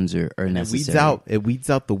your friends are necessary. It weeds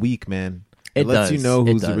out the weak, man. It lets does. you know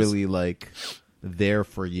who's does. really like there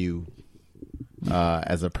for you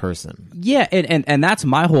as a person. Yeah, and that's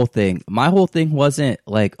my whole thing. My whole thing wasn't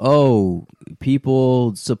like, oh,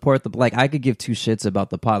 people support the, like, I could give two shits about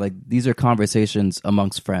the pod. Like, these are conversations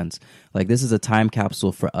amongst friends. Like, this is a time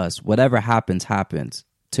capsule for us. Whatever happens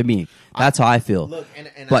to me. That's how I feel. Look,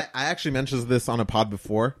 but I actually mentioned this on a pod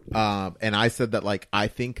before, and I said that, like, I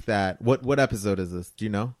think that what episode is this? Do you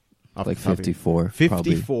know? Like 54.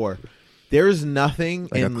 54. Probably. There's nothing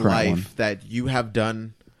like in life that you have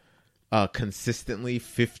done consistently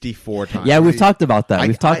 54 times. Yeah, we've talked about that.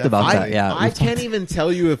 We've talked about that. Yeah, I can't even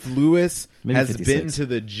tell you if Lewis has 56. been to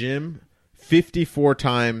the gym 54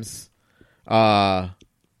 times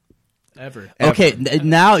Ever. Okay,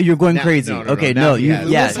 now you're going Now- crazy. no, no, okay, no, now no, he you, has.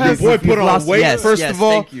 yeah, Lewis has- you- Boy put you've on lost- weight, yes, first yes, of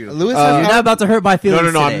all. thank you. Lewis You're has not about to hurt my No,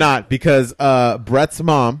 feelings. I'm today. not, because Brett's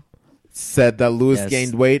mom said that Lewis Yes.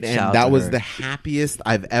 gained weight, Shout and out that to was her. the happiest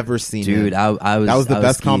I've ever seen Dude, him. I was That was the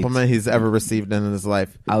best geeked. compliment he's ever received in his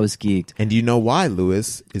life. I was geeked. And do you know why,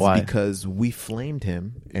 Lewis? Is Why? because we flamed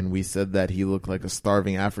him and we said that he looked like a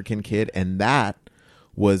starving African kid, and that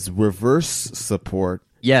was reverse support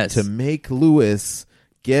Yes. to make Lewis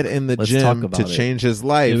get in the Let's talk gym about to it. change his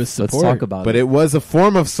life. It was Let's support. talk about but it. it was a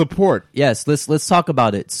form of support. Yes, let's talk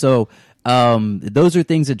about it. So, those are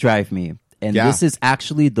things that drive me, and Yeah. this is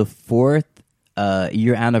actually the 4th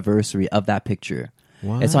year anniversary of that picture.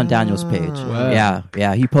 It's on Daniel's page. Wow.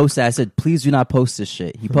 Yeah. He posted. I said, please do not post this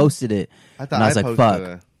shit. He posted it, I and thought I was I like, posted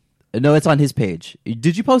fuck. it, No, it's on his page.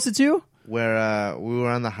 Did you post it too? where we were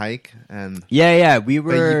on the hike and. Yeah. We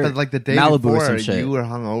were, But like the day Malibu before, or some shit. you were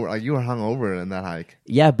hungover. Like you were hungover in that hike.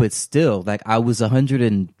 Yeah, but still, like I was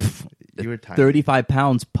 135 You were tired.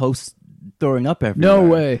 pounds post throwing up everywhere. No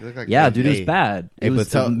way. You look like Yeah, that. dude, it was Hey. bad. Hey, It but was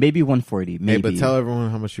tell- maybe 140. Maybe. Hey, but tell everyone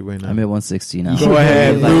how much you weigh now. I'm at 160 now. Go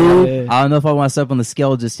ahead, Like, Lou. I don't know if I want to step on the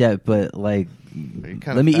scale just yet, but like,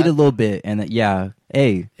 kinda let me eat fat. a little bit, and yeah,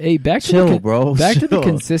 hey, Hey, back to Chill, the bro. Back to the Chill.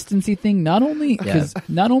 consistency thing. Not only because Yeah.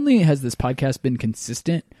 not only has this podcast been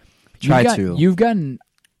consistent, Try you've gotten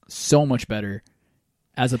so much better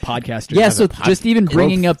as a podcaster. Yeah, As so a just even growth.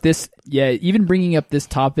 bringing up this, even bringing up this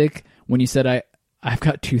topic when you said I've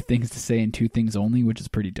got 2 things to say and 2 things only, which is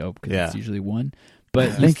pretty dope because Yeah. it's usually one.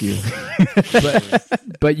 But thank you.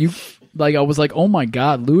 but you like I was like, oh my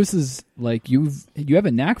god, Lewis is like you have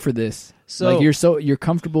a knack for this. So- Like you're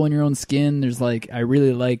comfortable in your own skin. There's like I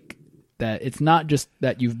really like that. It's not just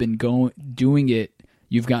that you've been doing it.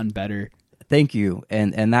 You've gotten better. Thank you.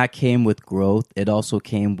 And that came with growth. It also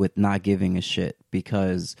came with not giving a shit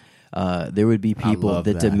because there would be people love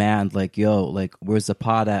that that. demand like, yo, like where's the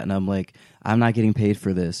pod at? And I'm like, I'm not getting paid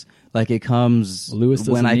for this. Like it comes Lewis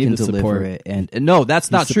doesn't when I need can the deliver support. it. And no, that's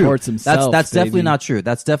He not true. supports himself, that's definitely baby. not true.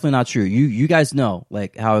 That's definitely not true. You guys know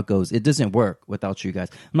like how it goes. It doesn't work without you guys.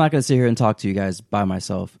 I'm not gonna sit here and talk to you guys by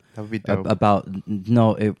myself. That would be dope. About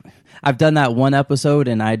I've done that one episode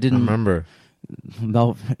and I didn't Remember,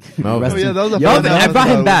 Melvin. Melvin. Oh, yeah, that was a Melvin. fun I brought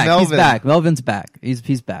him episode back. with He's Melvin. back. Melvin's back.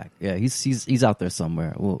 He's back. Yeah, he's out there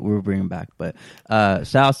somewhere. We'll bring him back. But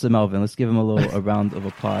shout outs to Melvin. Let's give him a round of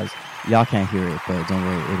applause. Y'all can't hear it, but don't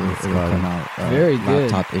worry, it'll come out. Very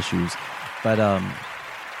good. Laptop issues, but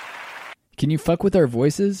Can you fuck with our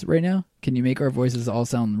voices right now? Can you make our voices all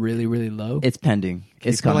sound really, really low? it's pending. It's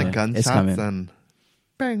It's kind coming. like gunshots It's coming. and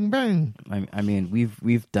bang bang. I mean,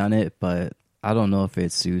 we've done it, but I don't know if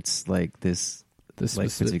it suits like this This like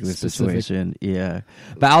particular specific- situation. Yeah,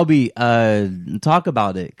 but I'll be talk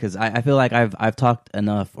about it because I feel like I've talked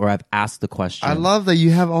enough or I've asked the question. I love that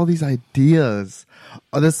you have all these ideas.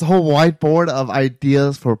 This whole whiteboard of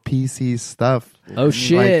ideas for PC stuff. Oh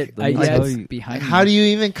shit! let me yeah, tell it's you- behind. How me. do you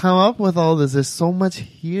even come up with all this? There's so much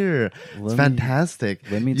here. It's Let me- fantastic.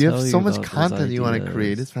 let me you have tell so you much about those content you want to ideas.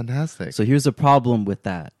 create. It's fantastic. So here's the problem with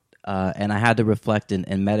that, and I had to reflect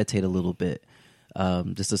and meditate a little bit.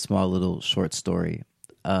 Just a small little short story.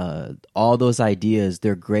 All those ideas,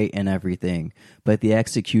 they're great and everything, but the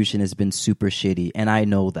execution has been super shitty, and I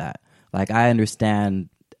know that. Like I understand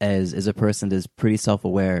as a person that's pretty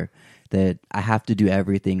self-aware that I have to do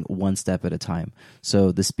everything one step at a time.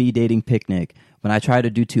 So the speed dating picnic, when I try to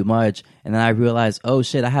do too much and then I realize, oh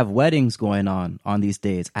shit, I have weddings going on these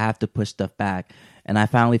days. I have to push stuff back. And I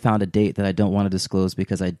finally found a date that I don't want to disclose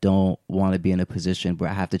because I don't want to be in a position where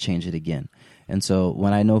I have to change it again. And so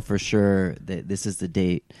when I know for sure that this is the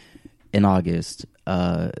date in August,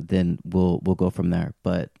 then we'll go from there.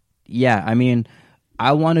 But yeah, I mean,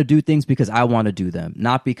 I want to do things because I want to do them,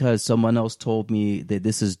 not because someone else told me that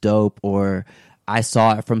this is dope or I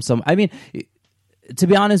saw it from some. I mean, to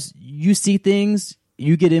be honest, you see things,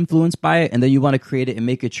 you get influenced by it, and then you want to create it and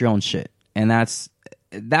make it your own shit. And that's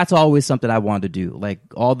always something I want to do. Like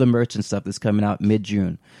all the merch and stuff that's coming out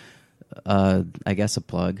mid-June. I guess a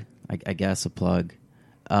plug. I guess a plug.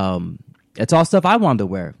 It's all stuff I wanted to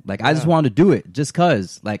wear. Like I just wanted to do it just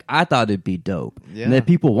cause. Like I thought it'd be dope. Yeah. And if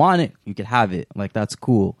people want it, you could have it. Like that's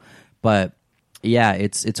cool. But yeah,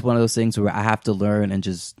 it's one of those things where I have to learn and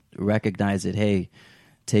just recognize it. Hey,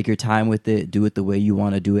 take your time with it. Do it the way you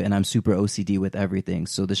want to do it. And I'm super OCD with everything,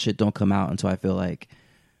 so the shit don't come out until I feel like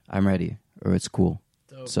I'm ready or it's cool.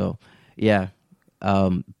 Dope. So yeah.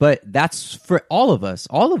 But that's for all of us.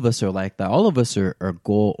 All of us are like that. All of us are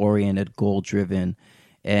goal oriented, goal driven.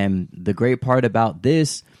 And the great part about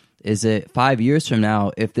this is that 5 years from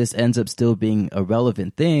now, if this ends up still being a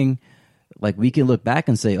relevant thing, Like we can look back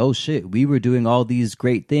and say, oh shit, we were doing all these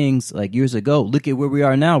great things like years ago. Look at where we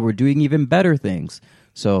are now. We're doing even better things.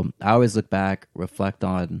 So I always look back, reflect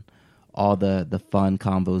on all the fun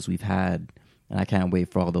combos we've had, and I can't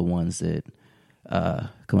wait for all the ones that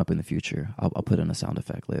come up in the future. I'll put in a sound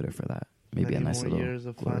effect later for that. Maybe Many a nice more little years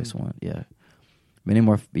of glorious fun. one. Yeah, many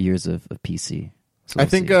more years of PC. So I we'll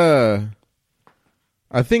think see.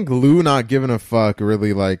 I think Lou not giving a fuck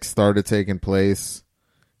really like started taking place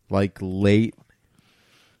like late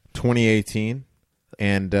 2018,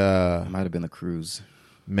 and it might have been the cruise.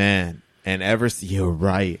 man, and you're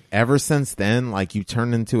right. Ever since then, like you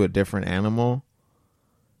turn into a different animal,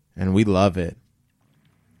 and we love it.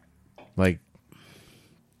 Like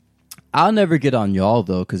I'll never get on y'all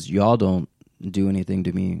though, because y'all don't do anything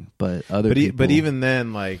to me. But other people. but even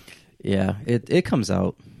then, like yeah, it comes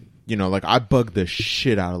out. you know, like I bug the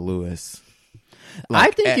shit out of Lewis.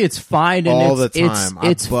 I think it's fine and all it's, the time.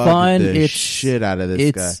 It's I bug fun. the It's shit out of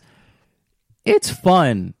this guy, It's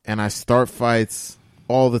fun. and I start fights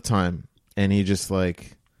all the time, and he just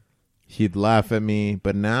like he'd laugh at me,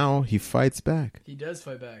 but now he fights back. He does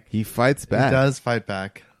fight back. He fights back. He does fight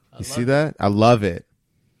back. You see that? I love it.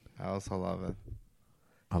 I also love it.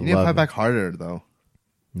 I You need to love fight it. back harder though.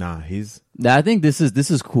 Nah, he's I think this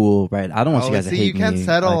is cool, right? I don't want you guys to see, hate you can't me.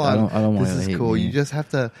 settle Like, on. I don't want This you to is hate cool. me. You just have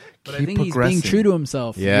to But keep I think progressing. he's being true to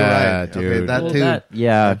himself. yeah, You're right. dude. Okay, that Well, too.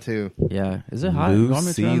 yeah, That too. yeah. Is it hot? You want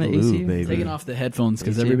me to turn on the Lucy AC? Lou, baby. Taking off the headphones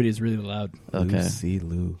because AC? everybody's really loud. Okay. Lucy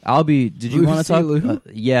Lou. Did you want to Lucy talk?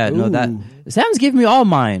 Lou? Yeah, no, that Ooh. Sam's gave me all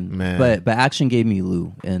mine, Man. but Action gave me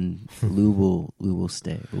Lou, and Lou will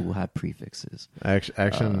stay, but we'll have prefixes.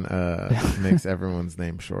 Action makes everyone's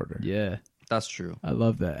name shorter. Yeah, That's true. I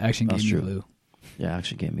love that. Action That's game true. Lou. Yeah,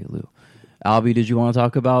 Action gave me Lou. Albie, did you want to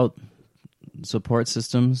talk about support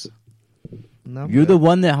systems? No, You're the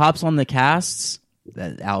one that hops on the casts.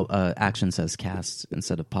 That Action says casts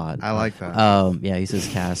instead of pod. I like that. Yeah, he says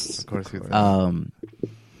casts. Of course, you think.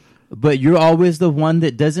 But you're always the one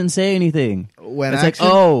that doesn't say anything. When It's Action,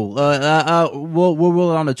 we'll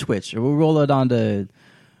roll it on to Twitch, or we'll roll it on to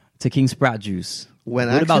King Sprat Juice. when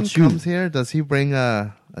what Action about you? comes here, does he bring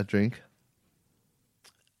a drink?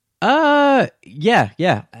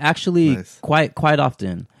 Yeah. Actually, Nice. quite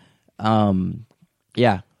often.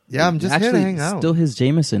 Yeah. Yeah, I'm just here to Actually, hang out. Still, his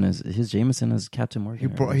Jameson is Captain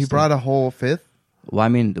Morgan. He brought a whole fifth. Well, I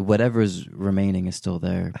mean, whatever's remaining is still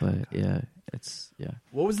there, but yeah, yeah.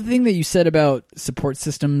 What was the thing that you said about support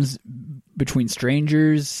systems between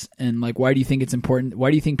strangers, and like why do you think it's important?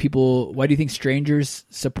 Why do you think strangers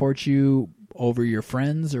support you over your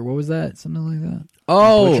friends, or what was that? Something like that.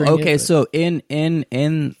 Oh, butchering okay. it, but- So in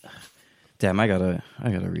damn, I gotta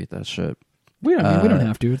read that shit. We don't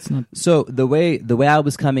have to. It's not. So the way I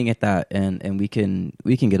was coming at that, and we can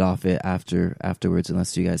get off it afterwards,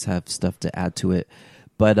 unless you guys have stuff to add to it.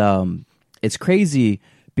 But it's crazy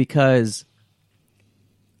because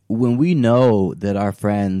when we know that our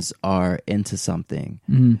friends are into something,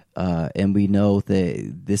 and we know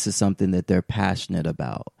that this is something that they're passionate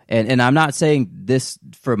about, and I'm not saying this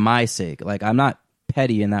for my sake, like I'm not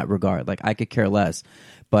petty in that regard, like I could care less,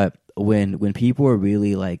 but when people are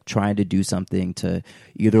really like trying to do something to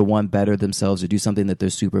either one better themselves or do something that they're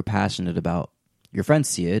super passionate about, your friends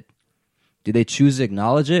see it. Do they choose to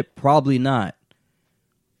acknowledge it? Probably not.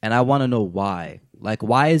 And I want to know why. Like,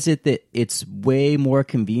 why is it that it's way more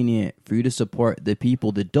convenient for you to support the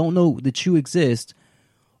people that don't know that you exist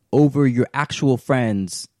over your actual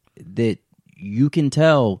friends that you can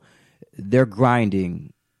tell they're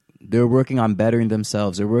grinding, they're working on bettering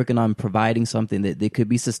themselves, they're working on providing something that they could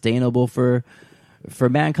be sustainable for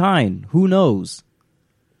mankind. Who knows?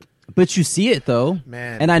 But you see it though,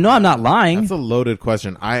 Man, and I know I'm not lying. That's a loaded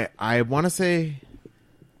question. I want to say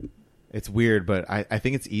it's weird, but I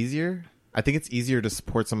think it's easier. I think it's easier to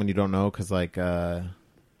support someone you don't know because, like, You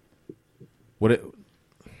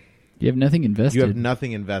have nothing invested. you have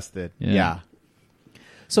nothing invested. Yeah.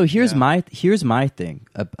 So here's my thing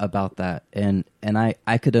about that, and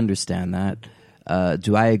I could understand that.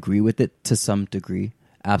 Do I agree with it to some degree?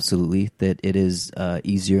 Absolutely, that it is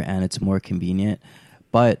easier and it's more convenient.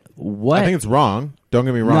 But what I think it's wrong. Don't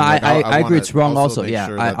get me wrong. No, Like, I agree wanna it's wrong. Also, make yeah,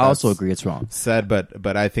 sure I that also that's agree it's wrong. said,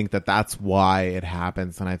 but I think that's why it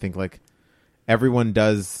happens, and I think like everyone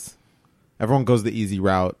goes the easy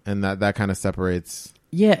route, and that kind of separates.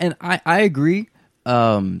 Yeah, and I agree.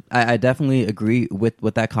 I definitely agree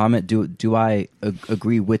with that comment. Do I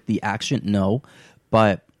agree with the action? No,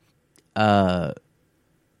 but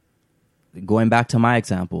going back to my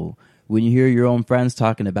example, when you hear your own friends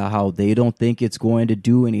talking about how they don't think it's going to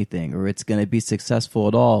do anything or it's going to be successful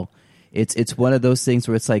at all, it's one of those things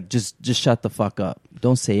where it's like just shut the fuck up.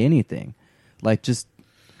 Don't say anything. Like, just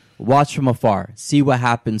watch from afar, see what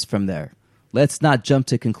happens from there. Let's not jump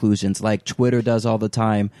to conclusions like Twitter does all the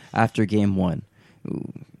time after game one.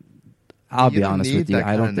 I'll be honest with you.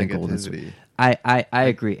 I don't think Golden State. I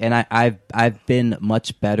agree, and I've been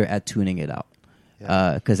much better at tuning it out.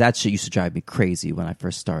 Because that shit used to drive me crazy when I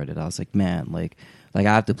first started. I was like, man, like I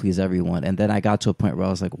have to please everyone. And then I got to a point where I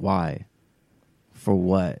was like, why? For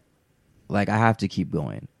what? Like, I have to keep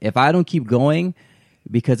going. If I don't keep going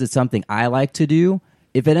because it's something I like to do,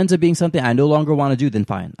 if it ends up being something I no longer want to do, then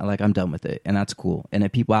fine. I'm done with it, and that's cool. And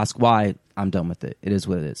if people ask why, I'm done with it. It is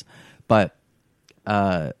what it is. But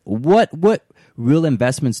what real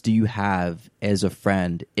investments do you have as a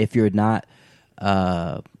friend if you're not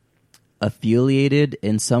affiliated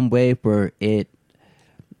in some way where it?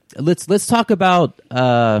 Let's talk about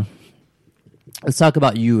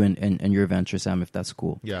you and your venture, Sam, if that's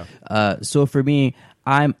cool. Yeah. So for me,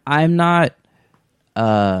 I'm not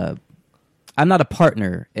a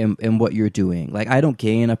partner in what you're doing. Like, I don't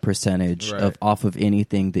gain a percentage off of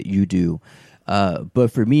anything that you do.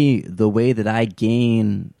 But for me, the way that I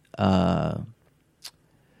gain,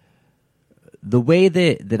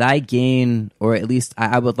 or at least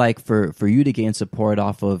I would like for you to gain support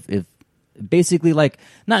off of, if basically, like,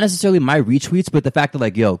 not necessarily my retweets, but the fact that,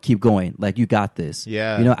 like, yo, keep going, like, you got this.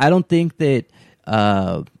 Yeah. You know, I don't think that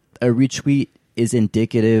a retweet is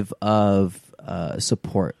indicative of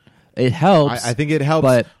support. It helps. I think it helps.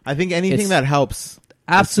 But I think anything that helps.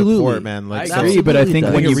 Absolutely, support, man. Like, I agree, but I think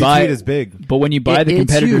does. when you a buy retweet is big. but when you buy the It's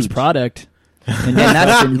competitor's huge. product and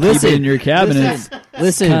that's- keep listen, it in your cabinet,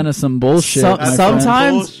 listen, kind of some bullshit. my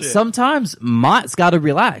friend. sometimes Mott's got to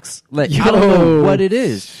relax. Like, I don't know what it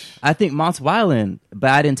is. I think Mott's wilding, but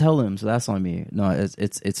I didn't tell him, so that's on me. No,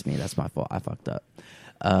 it's me. That's my fault. I fucked up.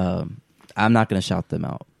 I'm not gonna shout them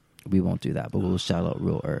out. We won't do that, but we'll shout out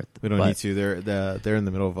Real Earth. We don't But need to. They're in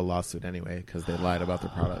the middle of a lawsuit anyway because they lied about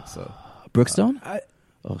their product. So Brookstone?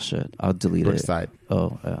 Oh shit! I'll delete Brookside. it.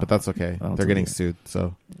 Oh, yeah. But that's okay. I'll They're getting delete it. sued.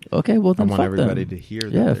 So Okay, well I then want fuck everybody them. to hear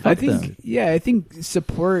that. Yeah, they're fuck getting them. sued. I think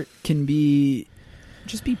support can be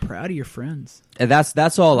just be proud of your friends. And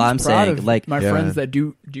that's all I'm Proud saying. of Like, my Yeah. friends that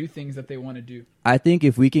do things that they want to do. I think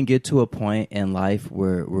if we can get to a point in life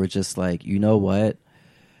where we're just like, you know what?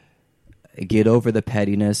 Get over the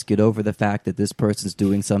pettiness, get over the fact that this person's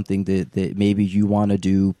doing something that maybe you want to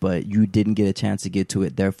do, but you didn't get a chance to get to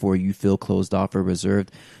it, therefore you feel closed off or reserved.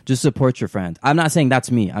 Just support your friend. I'm not saying that's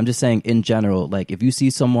me. I'm just saying in general, like, if you see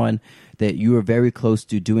someone that you are very close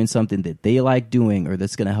to doing something that they like doing or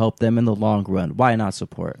that's going to help them in the long run, why not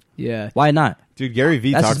support? Yeah. Why not? Dude, Gary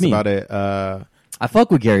Vee That's talks just me. about it. I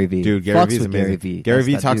fuck with Gary Vee. Dude, Gary Fucks Vee's with amazing. Gary Vee. Gary That's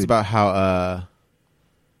Vee that talks dude. about how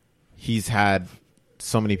he's had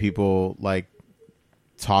so many people like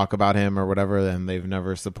talk about him or whatever, and they've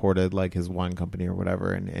never supported like his wine company or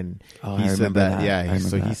whatever. And Oh, he I said remember that. that. I Yeah, remember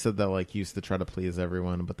so he that. said that like he used to try to please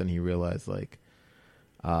everyone, but then he realized like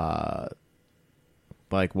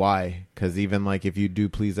why? Because even like if you do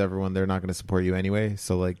please everyone, they're not going to support you anyway.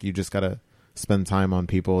 So like you just gotta spend time on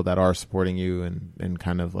people that are supporting you and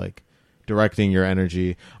kind of like directing your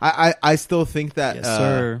energy. I still think that Yes,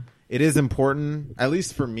 sir. it is important, at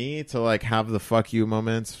least for me, to like have the fuck you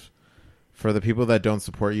moments for the people that don't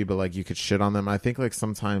support you, but like you could shit on them. I think like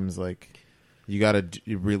sometimes like you gotta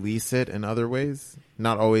release it in other ways,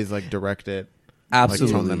 not always like direct it,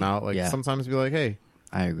 Absolutely. like tone them out. Like Yeah. sometimes be like, hey,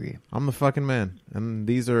 I agree. I'm the fucking man, and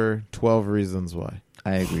these are 12 reasons why.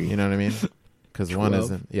 I agree. You know what I mean? Because one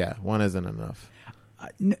 12. isn't enough.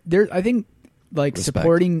 I think like Respect.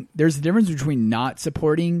 supporting. There's a difference between not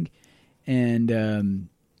supporting and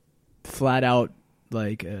flat out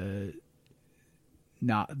like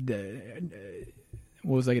not the.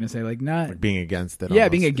 What was I going to say? Like not. Like being against it. Yeah,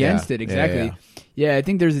 almost. being against Yeah. it, exactly. Yeah. Yeah, I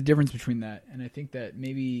think there's a difference between that, and I think that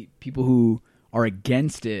maybe people who are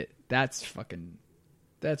against it, that's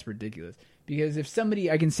ridiculous. Because if somebody,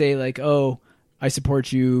 I can say like, oh, I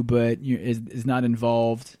support you, but is not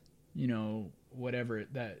involved, whatever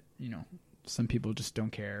that, some people just don't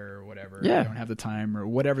care or whatever. Yeah. They don't have the time or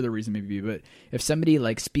whatever the reason may be. But if somebody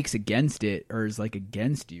like speaks against it or is like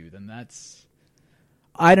against you, then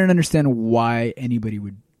I don't understand why anybody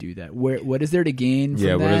would do that. What is there to gain from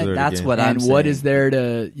Yeah, what is that? there to That's gain? what I'm And saying. what is there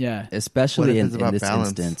to, yeah. Especially What if in it's about this balance?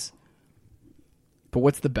 instance. But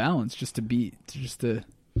what's the balance? Just to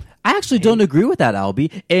I actually don't agree with that,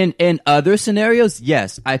 Albie. In other scenarios,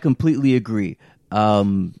 yes, I completely agree.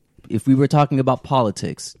 If we were talking about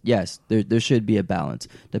politics, yes, there should be a balance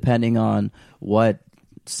depending on what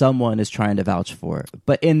someone is trying to vouch for.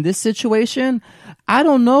 But in this situation, I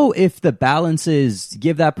don't know if the balance is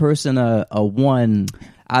give that person a 1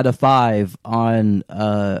 out of 5 on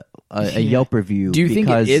a Yelp review. Do you think it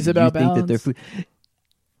because is about you think that their balance? food?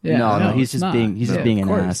 Yeah, no, he's it's just not. being Yeah, being of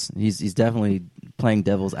an course. ass. He's definitely playing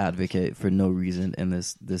devil's advocate for no reason in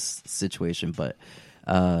this situation. But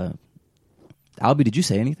Albie, did you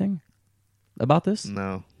say anything about this?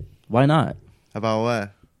 No. Why not? About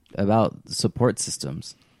what? About support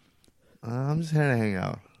systems. I'm just here to hang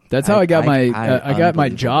out. That's how I got my unbelievable.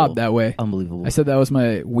 job that way. Unbelievable. I said that was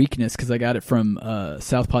my weakness because I got it from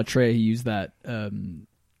South Padre. He used that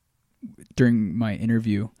during my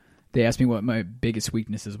interview. They asked me what my biggest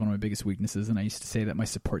weakness is, one of my biggest weaknesses, and I used to say that my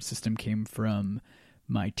support system came from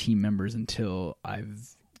my team members until I've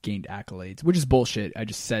gained accolades, which is bullshit. I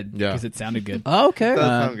just said because it sounded good. Oh, okay. Does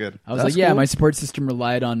sound good. I was That's like, yeah, cool. my support system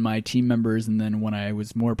relied on my team members, and then when I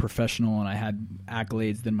was more professional and I had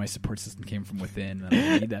accolades, then my support system came from within, and I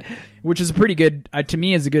didn't need that, which is a pretty good, to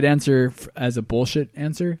me, is a good answer as a bullshit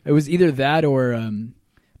answer. It was either that or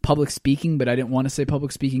public speaking, but I didn't want to say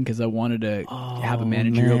public speaking because I wanted to have a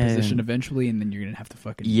managerial position eventually, and then you're gonna have to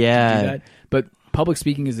fucking do that. But public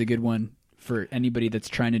speaking is a good one for anybody that's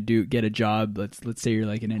trying to get a job. Let's say you're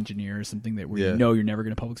like an engineer or something that where you know you're never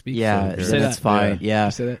going to public speak. Yeah, so say that's that. fine. Yeah.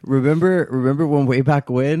 Say that. Remember when way back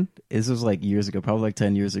when? This was like years ago, probably like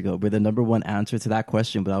 10 years ago, where the number one answer to that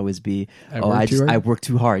question would always be, I work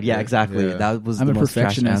too hard. Yeah, exactly. Yeah. That was I'm the a most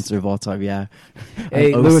trash perfectionist. answer of all time. Yeah.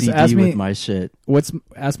 Hey, I'm Louis, OCD ask me with my shit.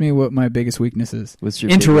 Ask me what my biggest weakness is. What's your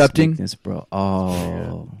interrupting? biggest weakness, bro?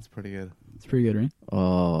 Oh, It's pretty good. It's pretty good, right?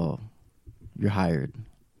 oh, you're hired.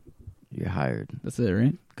 You're hired. That's it,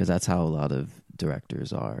 right? Because that's how a lot of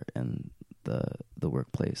directors are in the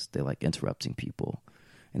workplace. They like interrupting people,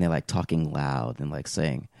 and they like talking loud and like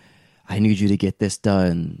saying, "I need you to get this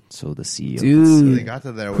done." So the CEO, So Dude. they got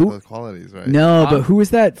to there with Who- those qualities, right? No, but who is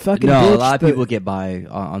that fucking no, bitch? a lot of The- people get by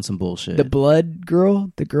on some bullshit. the blood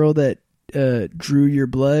girl, the girl that drew your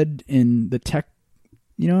blood in the tech.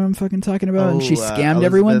 You know what I'm fucking talking about? And she scammed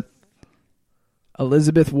everyone.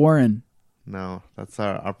 Elizabeth Warren. No, that's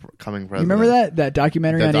our upcoming You president. remember that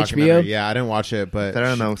documentary That on documentary, HBO? yeah, I didn't watch it, but There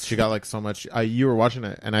are no- she got like so much. You were watching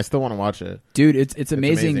it, and I still want to watch it. Dude, it's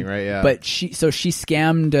amazing. right? Yeah. But she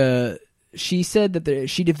scammed. She said that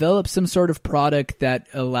she developed some sort of product that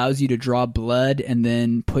allows you to draw blood and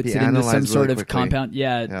then puts He it into some analyzed sort really of quickly. compound.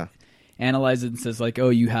 Yeah. Analyze it and says like, oh,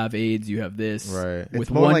 you have AIDS, you have this. Right. With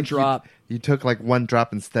It's more one like drop. You took like one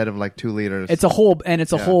drop instead of like 2 liters. It's a whole Yeah.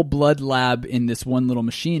 whole blood lab in this one little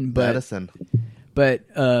machine. But medicine. But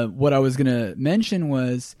what I was going to mention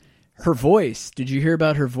was her voice. Did you hear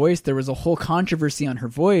about her voice? There was a whole controversy on her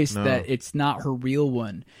voice that it's not her real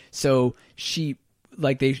one. So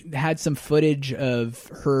they had some footage of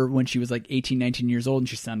her when she was like 18, 19 years old, and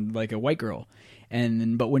she sounded like a white girl.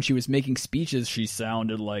 But when she was making speeches, she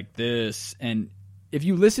sounded like this. And if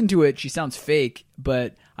you listen to it, she sounds fake.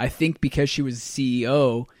 But I think because she was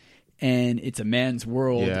CEO and it's a man's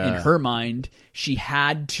world in her mind, she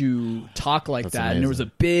had to talk like That's that. amazing. And there was a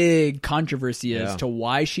big controversy as Yeah. to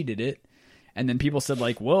why she did it. And then people said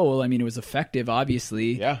like, whoa, well, I mean, it was effective,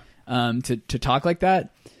 obviously, to talk like that.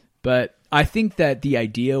 But I think that the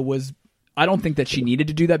idea was, I don't think that she needed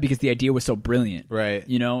to do that because the idea was so brilliant. Right.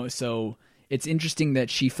 You know, so it's interesting that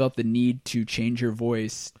she felt the need to change her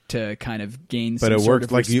voice to kind of gain But some it sort worked.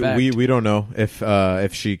 of Like respect. we don't know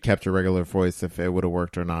if she kept her regular voice, if it would have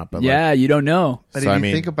worked or not. But Yeah, you don't know. But So, if I you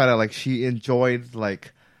mean- think about it, like she enjoyed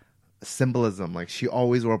like symbolism. Like she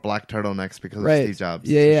always wore black turtlenecks because Right. of Steve Jobs.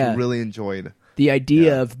 Yeah, So yeah. She really enjoyed. The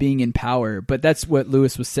idea Yeah. of being in power. But that's what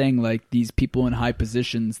Lewis was saying. Like these people in high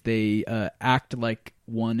positions, they act like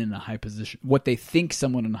one in a high position. What they think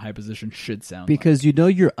someone in a high position should sound because you know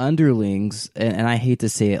your underlings, and I hate to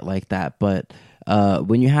say it like that, but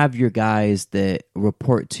when you have your guys that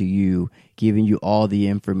report to you, giving you all the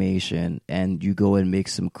information, and you go and make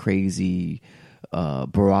some crazy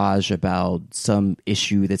barrage about some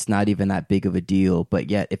issue that's not even that big of a deal, but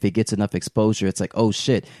yet if it gets enough exposure, it's like, oh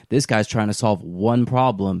shit, this guy's trying to solve one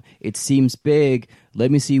problem. It seems big.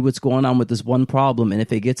 Let me see what's going on with this one problem. And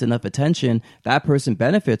if it gets enough attention, that person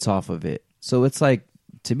benefits off of it. So it's like,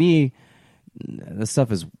 to me, this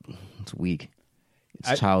stuff it's weak.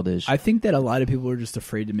 It's childish. I think that a lot of people are just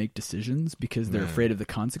afraid to make decisions because they're afraid of the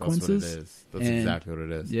that's consequences. what it is. That's And, exactly what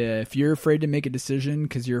it is. Yeah, if you're afraid to make a decision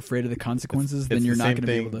because you're afraid of the consequences, then It's you're the not same going to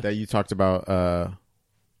be thing able to. that you talked about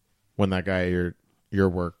when that guy at your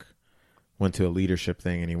work went to a leadership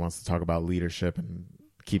thing, and he wants to talk about leadership and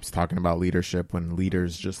keeps talking about leadership when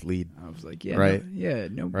leaders just lead. I was like, yeah, Right.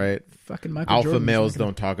 no, Right. fucking Michael Alpha Jordan's males not gonna-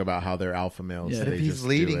 don't talk about how they're alpha males. Yeah. But They if he's just do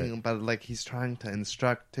leading, it. but like he's trying to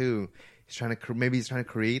instruct too. He's trying to maybe he's trying to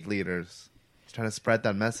create leaders. He's trying to spread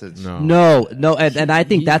that message. No, and I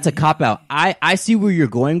think that's a cop out. I see where you're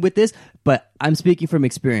going with this, but I'm speaking from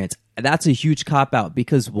experience. that's a huge cop out,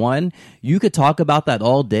 because one, you could talk about that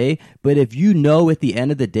all day, but if you know at the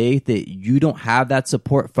end of the day that you don't have that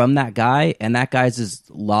support from that guy, and that guy's just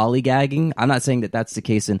lollygagging, I'm not saying that that's the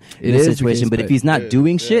case in this situation, but if he's not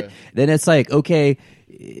doing shit, then it's like, okay,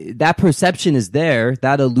 that perception is there,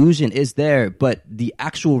 that illusion is there, but the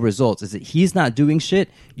actual results is that he's not doing shit,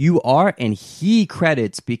 you are, and he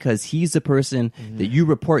credits because he's the person that you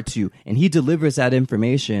report to, and he delivers that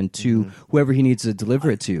information to whoever he needs to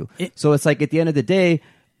deliver it to. So it's like, at the end of the day,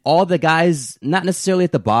 all the guys, not necessarily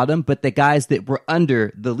at the bottom, but the guys that were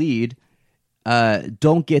under the lead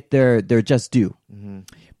don't get their just due.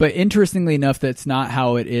 But interestingly enough, that's not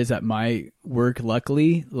how it is at my work.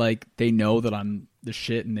 Luckily, like, they know that I'm the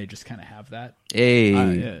shit, and they just kind of have that. Hey,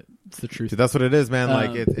 yeah, it's the truth. Dude, that's what it is, man.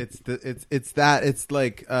 Like it's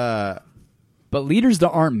like. But leaders that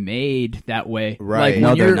aren't made that way, Right? Like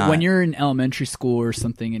No, they're when not. you're in elementary school or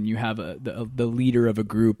something, and you have the leader of a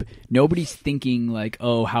group, nobody's thinking like,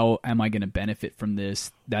 oh, how am I going to benefit from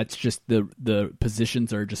this? That's just the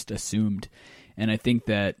positions are just assumed, and I think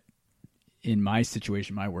that in my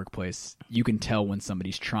situation, my workplace, you can tell when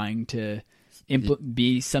somebody's trying to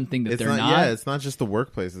be something that It's they're not. not. Yeah, it's not just the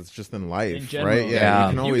workplace. It's just in life, In general. right? Yeah. You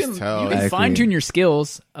can always tell. You I can agree. fine tune your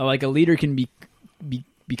skills. Like, a leader can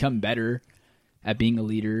become better at being a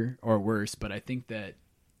leader or worse, but I think that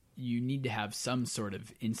you need to have some sort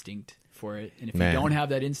of instinct for it. And if Man. you don't have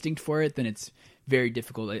that instinct for it, then it's very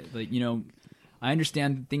difficult. Like, I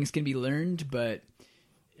understand that things can be learned, but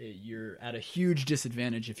you're at a huge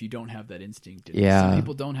disadvantage if you don't have that instinct. And Yeah. some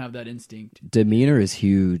people don't have that instinct. demeanor is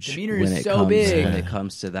huge. Demeanor when is it so comes, big. when it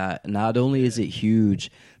comes to that. Not only is it huge,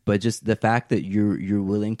 but just the fact that you're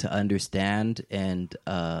willing to understand and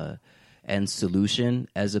solution,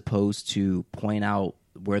 as opposed to point out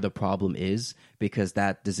where the problem is, because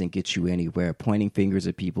that doesn't get you anywhere. Pointing fingers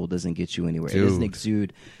at people doesn't get you anywhere. It doesn't Dude.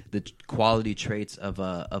 exude the quality traits of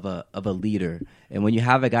a leader. And when you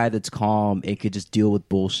have a guy that's calm and could just deal with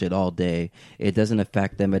bullshit all day, it doesn't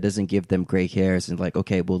affect them. It doesn't give them gray hairs and like,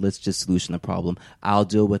 okay, well, let's just solution the problem. I'll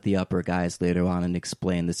deal with the upper guys later on and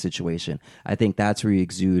explain the situation. I think that's where you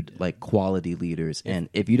exude like quality leaders. And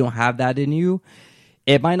if you don't have that in you,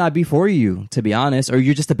 it might not be for you, to be honest, or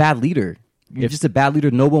you're just a bad leader. You're just a bad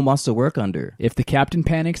leader no one wants to work under. If the captain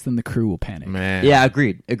panics, then the crew will panic. Man. Yeah,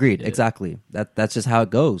 agreed. Exactly. That's just how it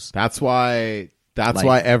goes. That's why Like-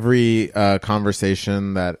 why every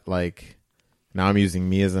conversation that, like, now I'm using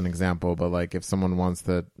me as an example, but like if someone wants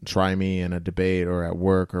to try me in a debate or at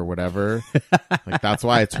work or whatever, like that's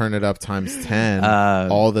why I turn it up times 10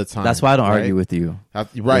 all the time. That's why I don't right? argue with you. Right.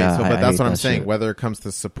 Yeah, So, I but that's hate what I'm that saying. shit. Whether it comes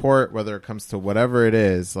to support, whether it comes to whatever it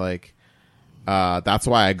is, like, that's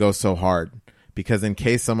why I go so hard, because in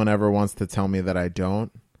case someone ever wants to tell me that I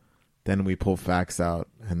don't, then we pull facts out,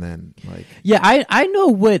 and then like, Yeah, I know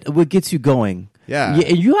what gets you going. Yeah.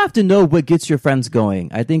 You have to know what gets your friends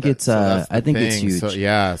going. I think it's so that's the I think it's thing. huge. So,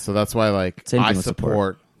 yeah, so that's why like Same thing I with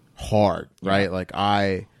support hard, right? Like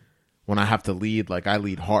when I have to lead, like I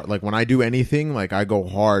lead hard. Like when I do anything, like I go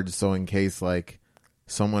hard. So in case like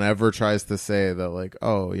someone ever tries to say that, like,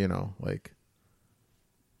 oh,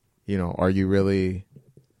 are you really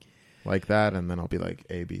like that? And then I'll be like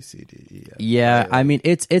A, B, C, D, E. F. Yeah, Right? I mean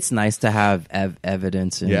it's nice to have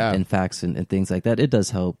evidence and, Yeah. and facts and things like that. It does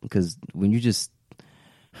help, because when you just,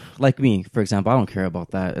 like me, for example, I don't care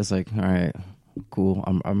about that. It's like, all right, cool.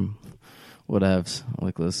 I'm whatevs.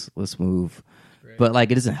 Like let's move. Right. But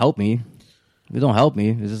like it doesn't help me. It don't help me.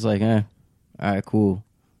 It's just like, all right, cool.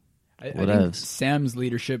 I What think else? Sam's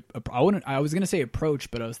leadership. I was gonna say approach,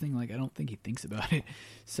 but I was thinking like I don't think he thinks about it.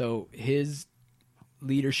 So his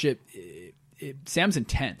leadership, Sam's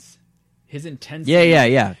intense. His intensity.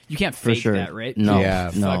 Yeah. You can't For fake sure. that, right? No, Yeah.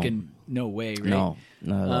 no. Fucking no way, right? No,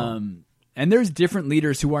 not at all. And there's different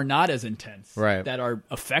leaders who are not as intense, Right. That are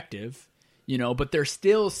effective, but there's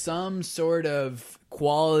still some sort of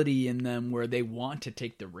quality in them where they want to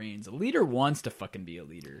take the reins. A leader wants to fucking be a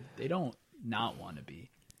leader. They don't not want to be.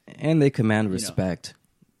 And they command respect.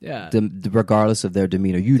 Yeah. Regardless of their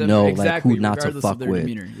demeanor, like Exactly, who not to regardless fuck of their with.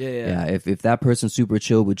 demeanor. Yeah. If that person's super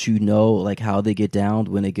chill, but like how they get down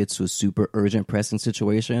when it gets to a super urgent, pressing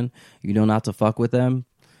situation, not to fuck with them.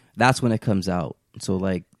 That's when it comes out. So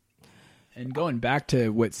like, And going back to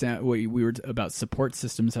what we were about support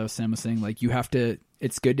systems, how Sam was saying, like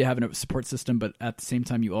it's good to have a support system, but at the same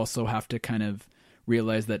time, you also have to kind of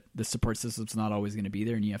realize that the support system's not always going to be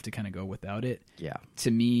there, and you have to kind of go without it. yeah, To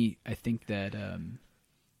me, I think that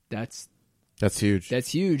that's That's huge.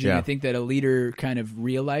 huge, Yeah. and I think that a leader kind of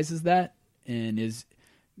realizes that and is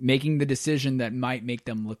making the decision that might make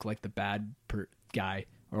them look like the bad guy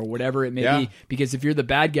or whatever it may Yeah. be. Because if you're the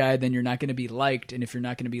bad guy, then you're not going to be liked, and if you're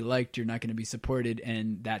not going to be liked, you're not going to be supported,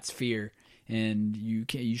 and that's fear. And you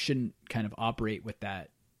shouldn't kind of operate with that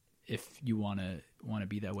if you want to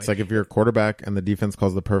be that way. It's like if you're a quarterback and the defense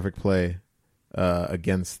calls the perfect play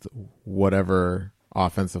against whatever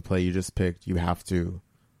offensive play you just picked, you have to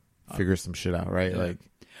figure some shit out, right? Like,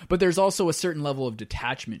 But there's also a certain level of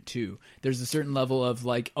detachment too. There's a certain level of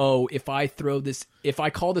like, oh, if I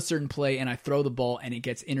called a certain play and I throw the ball and it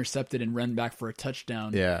gets intercepted and run back for a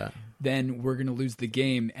touchdown, yeah, then we're going to lose the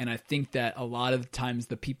game. And I think that a lot of times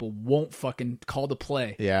the people won't fucking call the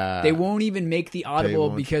play. yeah. They won't even make the audible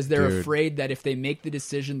won't, because they're dude. afraid that if they make the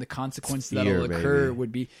decision, the consequence It's fear, that'll occur baby.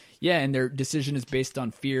 would be, yeah, and their decision is based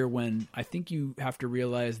on fear, when I think you have to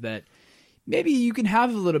realize that maybe you can have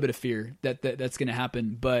a little bit of fear that's going to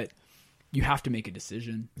happen, but you have to make a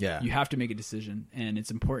decision. Yeah. You have to make a decision, and it's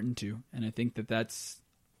important to. And I think that's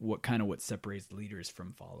what separates leaders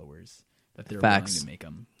from followers, that they're Facts. willing to make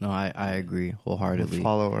them. No, I agree wholeheartedly.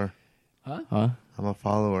 Follower. Huh? I'm a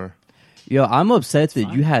follower. Yo, I'm upset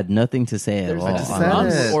that you had nothing to say at There's all. like just on said wrong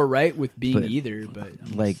this. it. or right with being But, either, but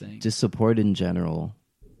I'm Like, just saying. just support in general.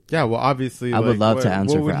 Yeah, well, obviously, I would love to what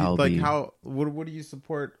answer would for you, like, Albie. what do you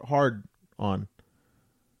support hard on?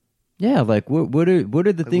 Yeah, like what are the Like, what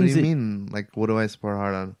do things you that mean? Like, what do I support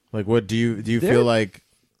hard on? Like, what do you There- feel like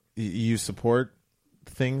you support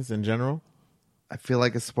things in general? I feel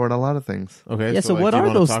like I support a lot of things. Okay, Yeah, so like, what do you are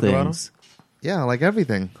wanna those talk about 'em? things? Yeah, like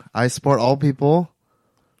everything. I support all people,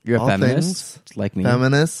 You're a all feminist things. like me.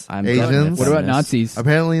 feminists, I'm Asians. definitely What about feminist. Nazis?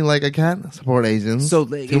 Apparently, like, I can't support Asians So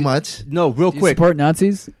like, too much. No, real Do you quick. support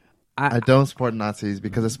Nazis? I don't support Nazis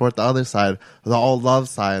because I support the other side, the all love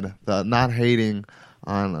side, the not hating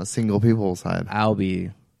on a single people side.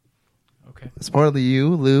 Albie. Okay. I support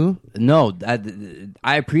you, Lou. No,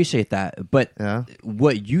 I appreciate that, but Yeah.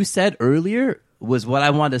 what you said earlier was what I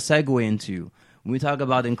wanted to segue into when we talk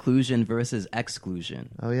about inclusion versus exclusion.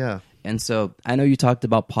 Oh yeah, And so I know you talked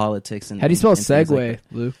about politics and How do you spell and things segue, like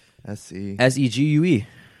Lou? SE. that. SEGUE.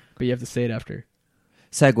 But you have to say it after.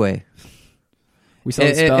 Segue. We saw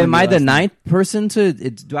the spelling Am I bee the last night. ninth person to?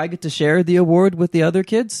 Do I get to share the award with the other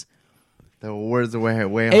kids? The words are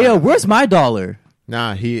way Hey, yo, hard. where's my dollar?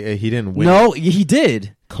 Nah, he didn't win. No, he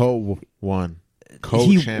did. Co won. He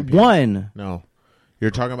Co-champion. won. No,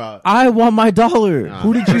 you're talking about. I won my dollar.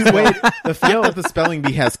 Who did you wait? The fact that the spelling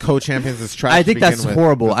bee has co-champions is trash. I to think begin that's with.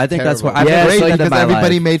 horrible. I think that's terrible. what I've Yeah, never it's seen Great, that in because my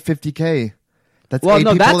everybody life. made 50K. That's Well, 8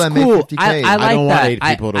 no, people that's that cool. made 50K. I like don't want that. 8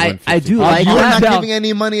 people to win I do 50K. like You're that. not down. giving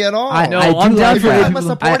any money at all. No, I'm do down like for that. it. I'm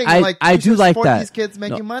supporting. I like, I you do should like support that. These kids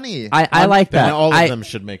making money. I like Then that. all of I- them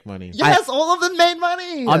should make money. Yes, all of them made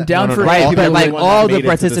money. I'm down No, for no, Right, all but the like ones all that the made it to the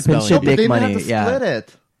participants should spelling No, but make they money. didn't have to Yeah. split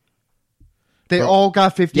it. They all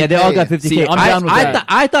got 50K. Yeah, they all got 50K. See, I'm down with that.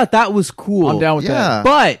 I thought that was cool. I'm down with Yeah. that.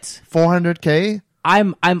 But 400K.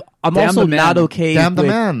 I'm Damn also the man. not okay Damn the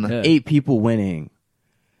with man. Yeah. 8 people winning.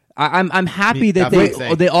 I'm happy that That's what I'm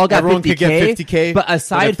saying. they all got Everyone 50K, could get 50K, but but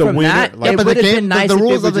aside if the from winner- that, like- it But would the have game, been nice the if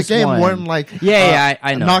rules they of were the just game one. weren't like Yeah,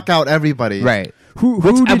 I know. knock out everybody. Right. Who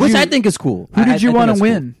Which did I you, think is cool. Who did you think want to that's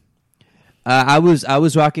win? Cool. I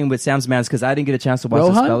was rocking with Sam's Mans because I didn't get a chance to watch the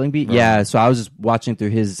Rohan? spelling bee. Yeah, so I was just watching through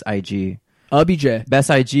his IG. BJ. Best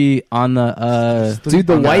IG on the Dude,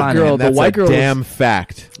 the on white planet. girl, the That's white a girl. damn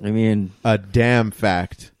fact. I mean, A damn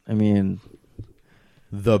fact.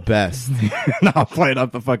 The best. no, I'm playing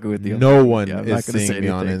up the fucking with you. No one Yeah, I'm not is gonna say seeing me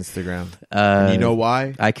on anything. Instagram. And you know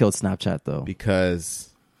why? I killed Snapchat though. Because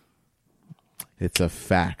it's a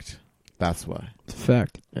fact. That's why.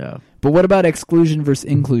 Fact. Yeah. But what about exclusion versus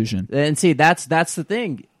inclusion? And see, that's the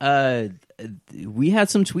thing. We had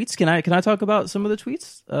some tweets. Can I talk about some of the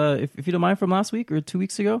tweets? If you don't mind, from last week or 2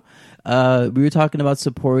 weeks ago, we were talking about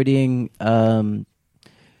supporting.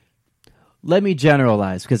 Let me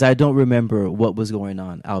generalize because I don't remember what was going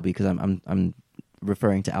on, Albie. Because I'm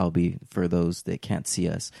referring to Albie for those that can't see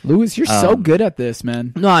us. Louis, you're so good at this,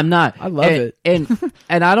 man. No, I'm not. I love it.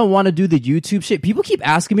 And I don't want to do the YouTube shit. People keep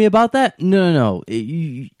asking me about that. No.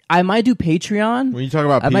 I might do Patreon. When you talk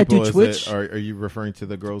about I might people, do Twitch. are you referring to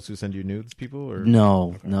the girls who send you nudes, people? Or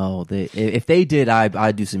No. If they did,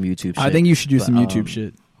 I'd do some YouTube shit. I think you should do But, some YouTube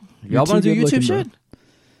shit. Y'all want to do YouTube shit?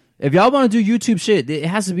 If y'all want to do YouTube shit, it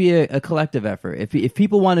has to be a collective effort. If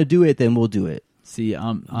people want to do it, then we'll do it. See,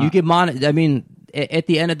 You get I mean, at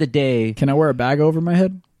the end of the day, can I wear a bag over my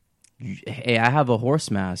head? hey, I have a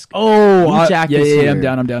horse mask. Oh, Blue Jack yeah, is yeah, here. I'm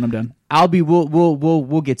down.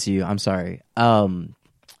 We'll get to you. I'm sorry.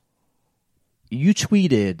 You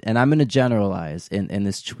tweeted, and I'm going to generalize in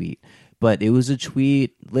this tweet, but it was a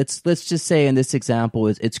tweet. Let's just say in this example,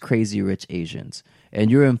 it's Crazy Rich Asians, and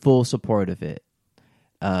you're in full support of it.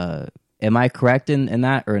 Am I correct in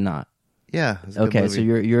that or not? Yeah. It's a good Okay, movie. so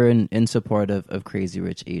you're in support of Crazy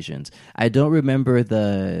Rich Asians. I don't remember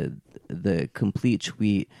the complete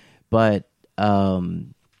tweet, but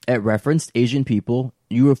it referenced Asian people.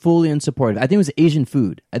 You were fully in support of. I think it was Asian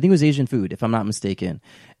food. If I'm not mistaken.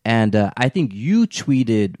 And I think you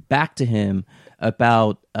tweeted back to him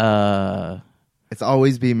about It's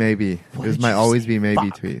always be maybe. It was did my you always say? be maybe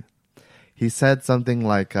Fuck. tweet. He said something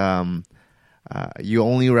like, "You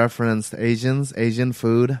only referenced Asian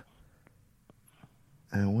food."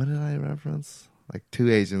 And what did I reference? Like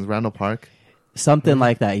 2 Asians, Randall Park. something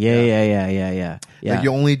like that. Yeah. Like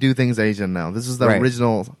you only do things Asian now. This is the Right.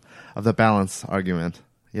 original of the balance argument.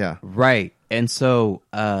 Yeah. Right. And so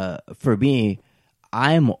for me,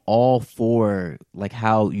 I'm all for like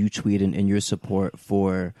how you tweet and your support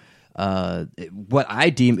for what I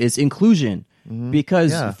deem is inclusion.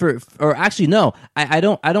 Because Yeah. or actually no, I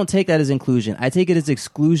don't take that as inclusion. I take it as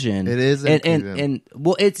exclusion. It is and inclusion.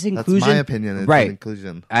 well, it's That's inclusion. my opinion. It's right. an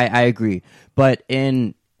inclusion. I agree. But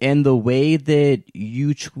in the way that you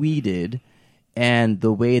tweeted and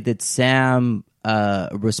the way that Sam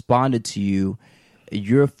responded to you,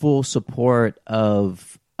 your full support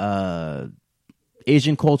of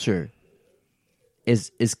Asian culture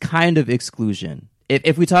is kind of exclusion.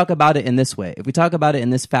 If we talk about it in this way, if we talk about it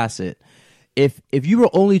in this facet, if you were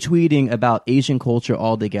only tweeting about Asian culture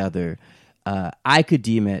altogether, I could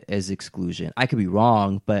deem it as exclusion. I could be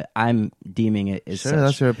wrong, but I'm deeming it as Sure, such.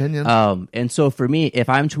 that's your opinion. And so for me, if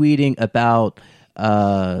I'm tweeting about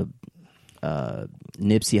Nipsey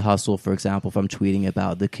Hussle, for example, if I'm tweeting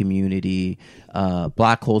about the community,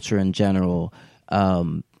 Black culture in general,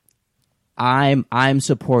 I'm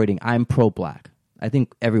supporting. I'm pro-Black. I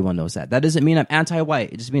think everyone knows that. That doesn't mean I'm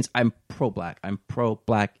anti-white. It just means I'm pro-Black. I'm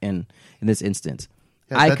pro-Black in this instance.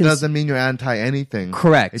 Yeah, that doesn't mean you're anti anything.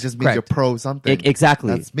 Correct. It just means correct. you're pro something.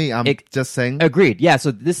 Exactly. That's me. I'm just saying. Agreed. Yeah.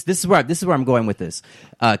 So this is where I'm going with this,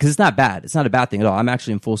 because it's not bad. It's not a bad thing at all. I'm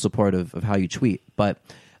actually in full support of how you tweet. But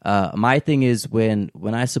my thing is when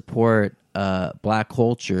I support Black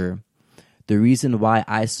culture, the reason why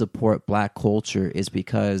I support Black culture is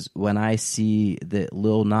because when I see that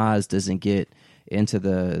Lil Nas doesn't get into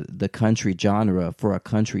the country genre for a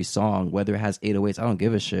country song, whether it has 808s, I don't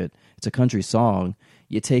give a shit. It's a country song.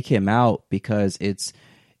 You take him out because it's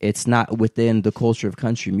not within the culture of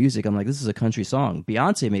country music. I'm like, this is a country song.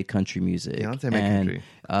 Beyonce made country music. Beyonce made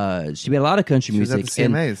country. She made a lot of country She was music.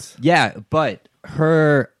 at the CMAs. Yeah, but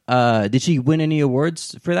her did she win any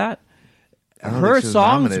awards for that? I don't Her think she was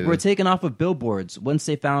songs nominated. were taken off of billboards once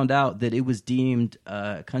they found out that it was deemed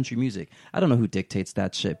country music. I don't know who dictates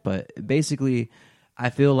that shit, but basically, I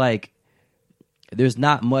feel like there's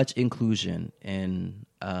not much inclusion in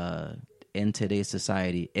today's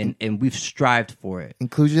society, and we've strived for it.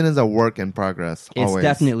 Inclusion is a work in progress. It's Always.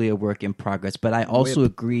 definitely a work in progress, but I also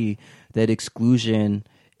agree that exclusion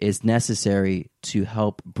is necessary to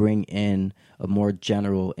help bring in a more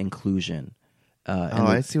general inclusion.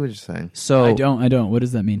 I see what you're saying. So I don't. What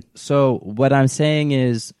does that mean? So what I'm saying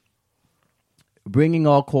is bringing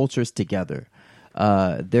all cultures together.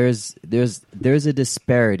 There's a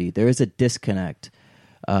disparity. There is a disconnect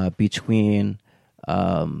between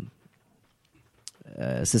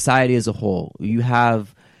society as a whole. You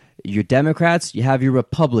have your Democrats, you have your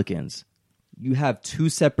Republicans. You have two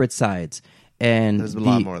separate sides. And There's a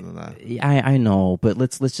lot more than that. I know, but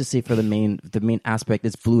let's just say for the main aspect,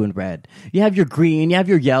 it's blue and red. You have your green, you have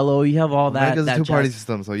your yellow, you have all that. America's a that two-party jazz.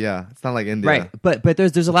 system, so yeah, it's not like India. Right, but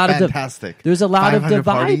there's a lot Fantastic. of there's a lot of 500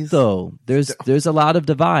 divide parties. though. There's a lot of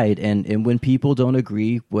divide, and when people don't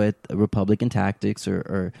agree with Republican tactics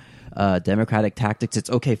or Democratic tactics,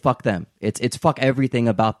 it's okay. Fuck them. It's fuck everything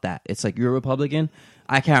about that. It's like, you're a Republican,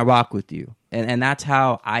 I can't rock with you, and that's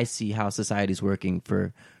how I see how society's working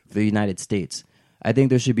for the United States. I think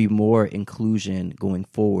there should be more inclusion going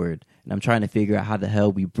forward, and I'm trying to figure out how the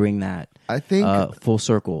hell we bring that. I think full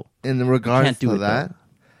circle. in regards Can't do to it, that,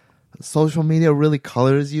 social media really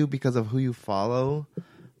colors you because of who you follow.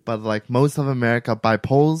 But like most of America, by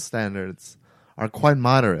poll standards, are quite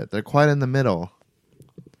moderate. They're quite in the middle.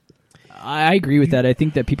 I agree with that. I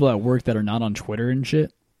think that people at work that are not on Twitter and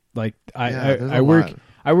shit, like there's I a work lot.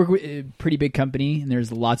 I work with a pretty big company, and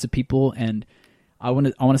there's lots of people, and I want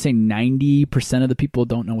to say 90% of the people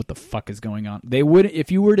don't know what the fuck is going on. They would,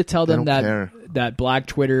 if you were to tell them don't care. that Black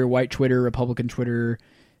Twitter, white Twitter, Republican Twitter,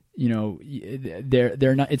 you know,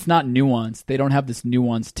 they're not. It's not nuanced. They don't have this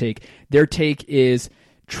nuanced take. Their take is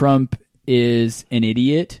Trump is an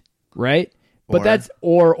idiot, right? But Or- that's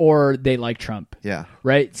or they like Trump. Yeah.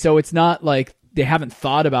 Right? So it's not like they haven't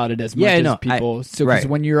thought about it as much Yeah, I as know. people. So 'cause right.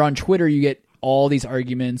 when you're on Twitter, you get all these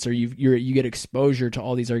arguments, or you get exposure to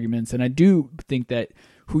all these arguments. And I do think that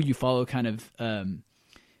who you follow kind of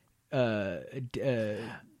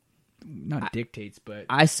not dictates, but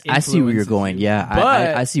I see where you're going. You. Yeah,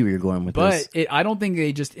 But- I see where you're going with this. But I don't think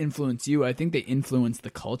they just influence you. I think they influence the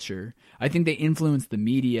culture. I think they influence the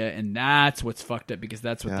media, and that's what's fucked up because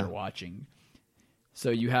that's what Yeah. they're watching. So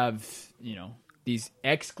you have, these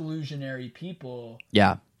exclusionary people,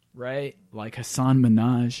 Yeah. right? Like Hassan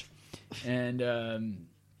Minaj, and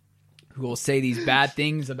who will say these bad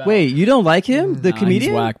things about. Wait, you don't like him, the Nah,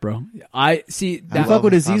 comedian? He's whack, bro. I see. You That, fuck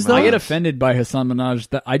with Hassan Aziz Minaj. though? I get offended by Hassan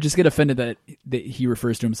Minaj. I just get offended that he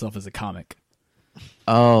refers to himself as a comic.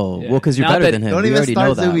 Oh, Yeah. well, because you're Not better that- than him. Don't we even already start,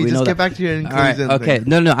 know that. Zooey. We Just know get that. back to your All right, inclusion okay.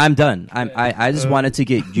 thing. No, I'm done. I just wanted to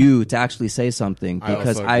get you to actually say something I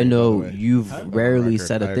because also I agree, know by the way. you've On rarely record,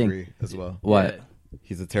 said a I thing. agree as well. What? Yeah.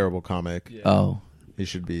 He's a terrible comic. Yeah. Oh, He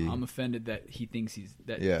should be. I'm offended that he thinks he's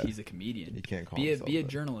Yeah. a comedian. He can't call be himself a that.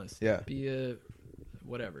 journalist. Yeah. Be a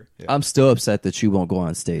whatever. I'm still upset that you won't go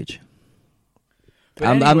on stage. But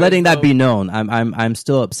I'm anyways, letting that though- be known. I'm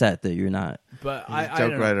still upset that you're not. But He's I a don't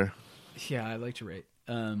joke know. writer. Yeah, I like to rate.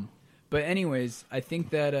 But anyways, I think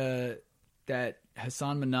that that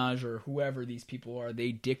Hassan Minaj or whoever these people are,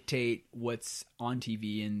 they dictate what's on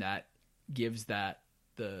TV, and that gives that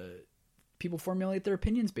the people formulate their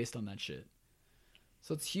opinions based on that shit.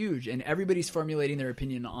 So it's huge, and everybody's formulating their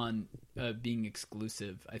opinion on being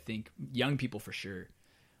exclusive. I think young people for sure.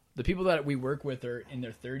 The people that we work with are in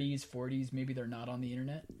their 30s, 40s. Maybe they're not on the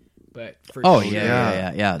internet, but for Oh, sure,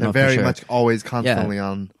 yeah. They're No, for very sure. much always constantly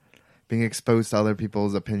on being exposed to other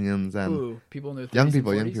people's opinions and Ooh, people in their 30s young and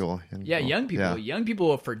people, 40s? Yeah, young people. Yeah. Young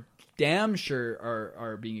people for damn sure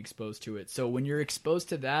are being exposed to it. So when you're exposed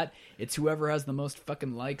to that, it's whoever has the most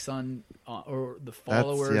fucking likes on or the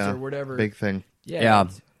followers That's or whatever. big thing. Yeah.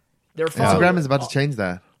 it's- Their followers. Instagram is about to change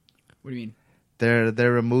that. What do you mean?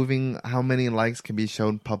 They're removing how many likes can be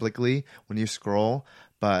shown publicly when you scroll,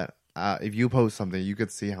 but if you post something, you could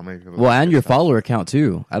see how many people. Well, and your stuff. follower count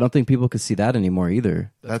too. I don't think people could see that anymore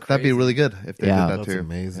either. That'd be crazy. really good if they Yeah. did that That's too.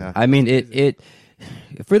 amazing. Yeah. I mean, it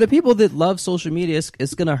for the people that love social media,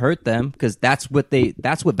 it's gonna hurt them because that's what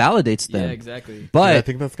validates them. Yeah, exactly. But Yeah, I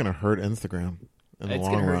think that's gonna hurt Instagram in the It's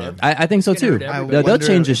long gonna hurt run. every- I think so It's gonna too. hurt I everybody. They'll wonder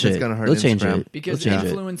change the if it's shit. gonna hurt They'll change Instagram. it Because They'll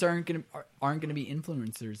change it. influencers aren't gonna be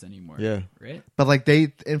influencers anymore. Yeah. Right. But like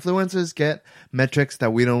influencers get metrics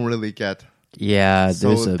that we don't really get. Yeah, there's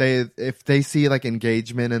So a if they see like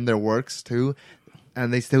engagement in their works too,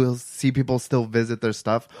 and they still see people still visit their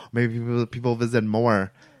stuff, maybe people visit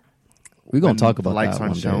more. we're gonna when talk the about likes that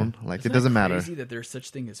aren't one shown. day. Like Isn't it doesn't that matter. Crazy that there's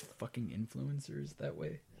such thing as fucking influencers that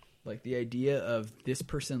way. Like the idea of this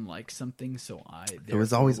person likes something, so It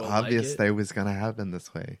was always obvious that it was gonna happen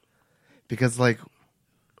this way, because like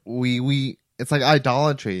we it's like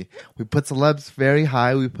idolatry. We put celebs very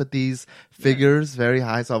high. We put these figures very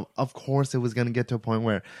high. So of course it was gonna get to a point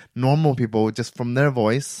where normal people just from their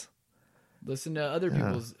voice. Listen to other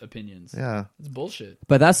people's opinions. Yeah. It's bullshit.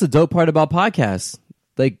 But that's the dope part about podcasts.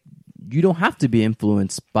 Like, you don't have to be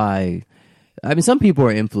influenced by. I mean, some people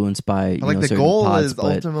are influenced by. But like the certain goal pods, is but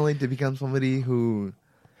ultimately to become somebody who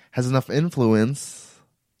has enough influence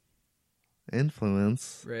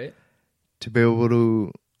Right? to be able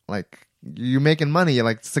to like you're making money.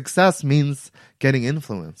 Like success means getting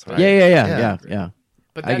influence, right? yeah.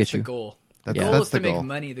 But I that's get the you. goal. That's, The goal that's is the to make goal.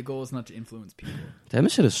 money. The goal is not to influence people. Damn,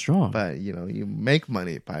 this shit is strong. But you make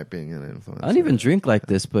money by being an influencer. I don't even drink like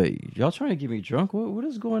this, but y'all trying to get me drunk? What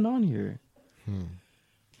is going on here? I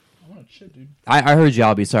want to shit, dude. I heard you,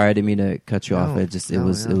 Albie. Sorry, I didn't mean to cut you off. It No,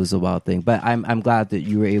 was a wild thing. But I'm glad that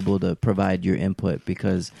you were able to provide your input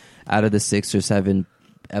because out of the 6 or 7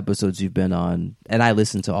 episodes you've been on, and I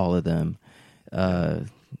listened to all of them,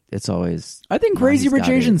 it's always. I think Nah, Crazy he's Rich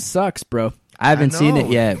got it. Asians sucks, bro. I haven't I seen know.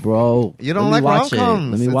 it yet, bro. You don't Let like me watch it.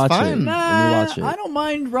 rom-coms. Let me It's watch it. fine. Let me watch it. I don't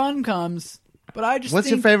mind rom-coms, but I just What's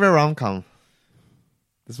your think... favorite rom com?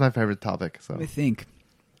 This is my favorite topic. So Let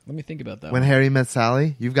me think about that. When one. Harry Met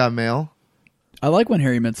Sally, You've Got Mail. I like When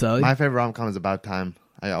Harry Met Sally. My favorite rom com is About Time.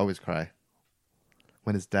 I always cry.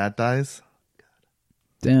 When his dad dies.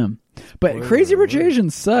 Damn. But Crazy Rich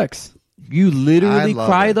Asians sucks. You literally I love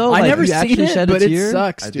cry it. though. I Like, never you seen actually it, shed a but it tear?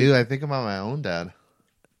 sucks, I dude. do. I think about my own dad.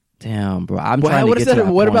 Damn, bro. I'm What, trying to what get is to that?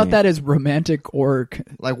 that What about point. that is romantic or...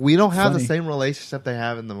 Like we don't have Funny. the same relationship they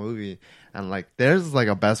have in the movie, and like there's like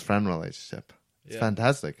a best friend relationship. It's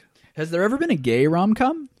fantastic. Has there ever been a gay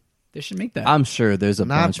rom-com? They should make that. I'm sure there's a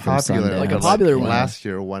Not bunch from popular. Sundance. Like a but, popular one. Last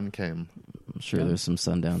year, one came. I'm sure there's some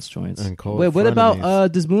Sundance joints. And Cold Wait, what about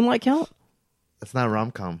Frenemies. does Moonlight count? It's not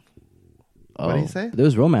rom com. Oh, What did he say? There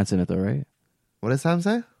was romance in it though, right? What did Sam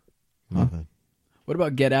say? Nothing. What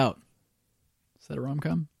about Get Out? Is that a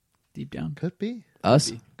rom-com? Deep down? Could be.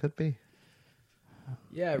 Us? Could be.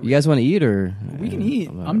 Yeah. You guys want to eat or We can eat.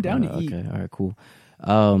 I'm down to eat. Okay, all right, cool.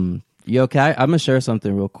 You okay? I'm gonna share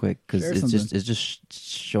something real quick because Share it's something. just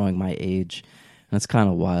showing my age. That's kind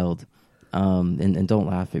of wild. And don't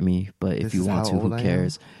laugh at me, but if This you is want how to, old who I am?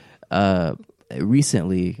 cares?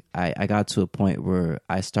 Recently, I got to a point where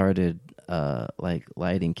I started like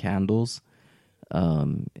lighting candles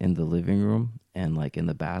in the living room and like in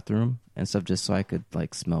the bathroom and stuff, just so I could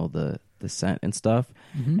like smell the scent and stuff.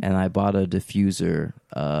 Mm-hmm. And I bought a diffuser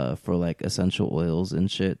for like essential oils and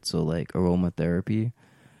shit, so like aromatherapy.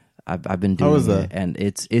 I've been doing How is that? it, and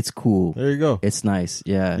it's cool. There you go. It's nice.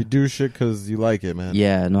 Yeah. You do shit because you like it, man.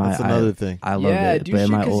 Yeah, no, That's another thing. I love Yeah, it, do but in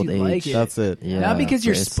shit my 'cause old you age, like it. That's it. yeah, Not because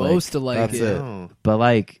you're but it's supposed like, to like that's it. it. Oh. But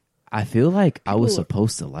like, I feel like I was People-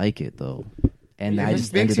 supposed to like it though, and Yeah, I it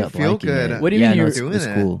just makes ended you up feel liking good. it. What do you yeah, mean no, you're it's doing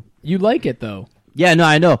it? cool. You like it though. Yeah, no,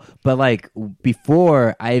 I know, but like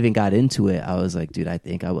before I even got into it, I was like, dude, I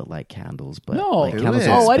think I would like candles, but No. like, Do candles it.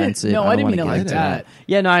 are Oh, I didn't- expensive. no, I don't didn't wanna mean it get like into that.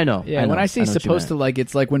 Yeah, no, I know. Yeah, I know. when I say know what you supposed to meant. like,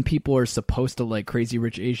 it's like when people are supposed to like Crazy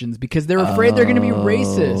Rich Asians because they're afraid they're going to be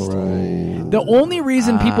racist. Right. The only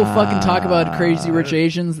reason people fucking talk about Crazy Rich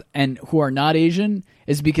Asians and who are not Asian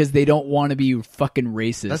is because they don't want to be fucking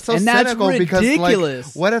racist. That's so and that's cynical ridiculous. because,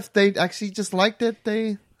 like, what if they actually just liked it?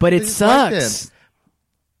 But they it just liked sucks. it.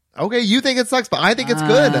 Okay, you think it sucks, but I think it's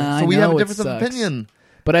good. I So we have know a it difference of sucks. opinion.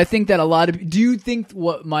 But I think that a lot of. Do you think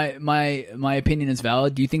what my opinion is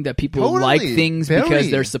valid? Do you think that people Totally. like things Very.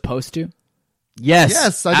 because they're supposed to? Yes,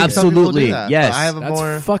 Yes, I think some people absolutely. do that, but Yes, I have a That's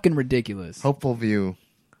more fucking ridiculous. hopeful view.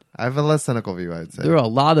 I have a less cynical view, I'd say. there are a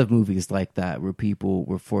lot of movies like that where people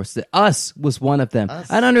were forced to. Us was one of them.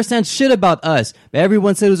 Us. I don't understand shit about Us.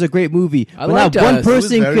 Everyone said it was a great movie, I but liked not one Us. It was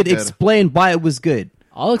person very could good. explain why it was good.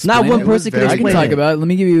 I'll explain. Not one it. person could very I can explain talk it. about it. Let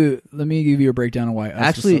me give you a breakdown of why Us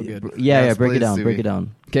Actually, was so good. yeah, Yes, break it please, down. Subi. Break it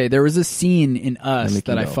down. Okay, there was a scene in Us me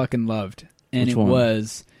that I know. fucking loved, and Which it one?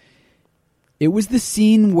 was the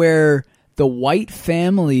scene where the white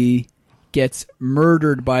family gets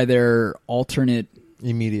murdered by their alternate.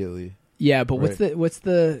 Immediately. Yeah, but what's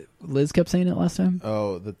the Liz kept saying it last time?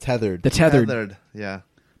 Oh, the tethered. The tethered. Yeah.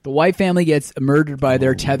 The white family gets murdered by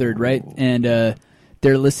their tethered, right? And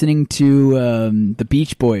they're listening to the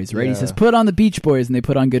Beach Boys, right? He Yeah. says, "Put on the Beach Boys," and they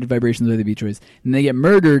put on "Good Vibrations" by the Beach Boys, and they get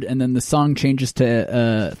murdered. And then the song changes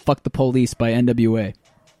to "Fuck the Police" by NWA,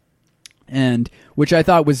 and which I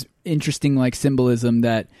thought was interesting, like symbolism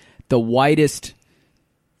that it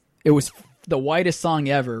was the whitest song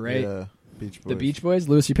ever, right? Yeah. Beach Boys. The Beach Boys.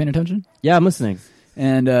 Lewis, you paying attention? Yeah, I'm listening.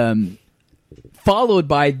 And followed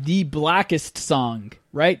by the blackest song,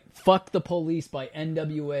 right? "Fuck the Police" by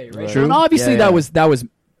NWA, right? True. And obviously Yeah,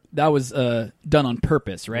 that was done on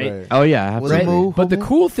purpose, right? Oh yeah, I have Was to it agree. Moo? But the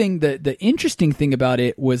cool thing, the interesting thing about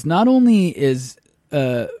it was not only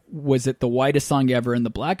was it the whitest song ever and the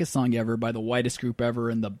blackest song ever by the whitest group ever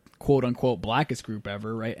and the quote unquote blackest group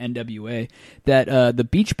ever, right? NWA. That the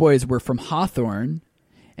Beach Boys were from Hawthorne.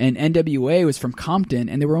 And NWA was from Compton,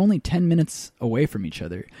 and they were only 10 minutes away from each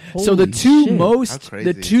other. So the Holy two shit. How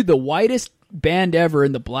crazy. the whitest band ever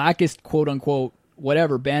and the blackest quote unquote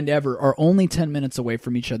whatever band ever are only 10 minutes away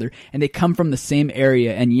from each other, and they come from the same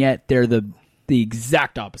area, and yet they're the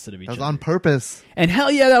exact opposite of each That was other. on purpose. And hell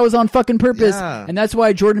yeah, that was on fucking purpose. Yeah. And that's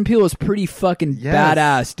why Jordan Peele was pretty fucking Yes.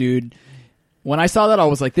 badass, dude. When I saw that, I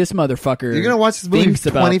was like, this motherfucker. You're going to watch this movie thinks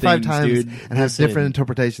about 25 things, times dude. and have Listen. different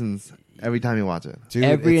interpretations every time you watch it. Dude,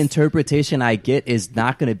 Every it's- interpretation I get is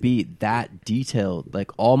not going to be that detailed.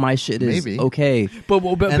 Like all my shit is Maybe. okay. But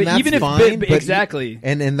and that's even if fine, but exactly.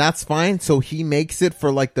 and that's fine. So he makes it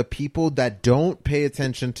for like the people that don't pay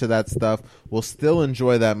attention to that stuff will still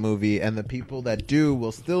enjoy that movie, and the people that do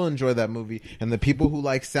will still enjoy that movie, and the people who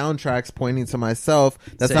like soundtracks. Pointing to myself,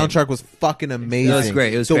 that Same. soundtrack was fucking amazing. It was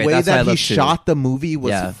great. It was the great. way That's what I that he loved, too. shot the movie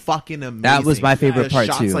was Yeah. fucking amazing. That was my favorite The part,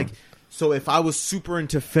 shots, too. Like, so if I was super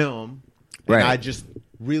into film, and Right. I just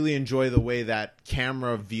really enjoy the way that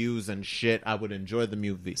camera views and shit, I would enjoy the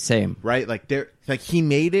movie. Same. Right? Like he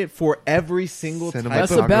made it for every single type That's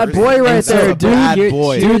That's of a bad Photography. boy right That's there, a dude. bad You're-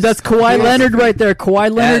 boy. Dude, that's Kawhi Leonard right there.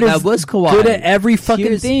 Kawhi Leonard that is was Kawhi. good at every fucking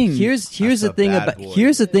here's, thing. Here's That's the a thing bad about boy.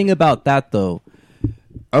 here's the thing about that though.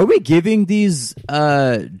 Are we giving these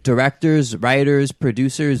directors, writers,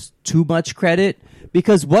 producers too much credit?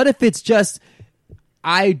 Because what if it's just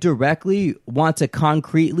I directly want to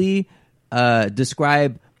concretely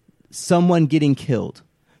describe someone getting killed,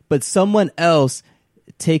 but someone else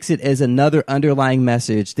takes it as another underlying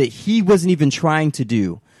message that he wasn't even trying to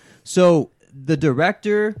do. So the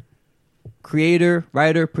director, creator,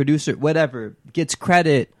 writer, producer, whatever, gets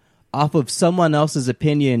credit off of someone else's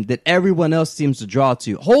opinion that everyone else seems to draw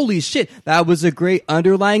to. Holy shit, that was a great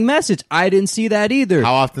underlying message. I didn't see that either.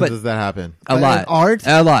 How often But does that happen? a But lot. in art,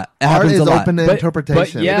 a lot. It art happens is a lot. open to But-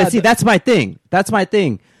 interpretation. but yeah, But see, that's my thing. That's my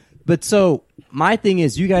thing. But so my thing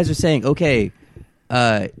is, you guys are saying, okay,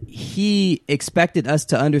 he expected us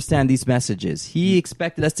to understand these messages. He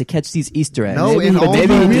expected us to catch these Easter eggs. No, in but all,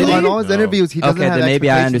 maybe he his, didn't. on all his interviews, he doesn't Okay, have then maybe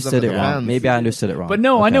I expectations of understood it the wrong. fans. Maybe I understood it wrong. But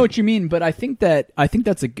no, I Okay. know what you mean. But I think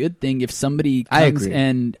that's a good thing if somebody I comes agree.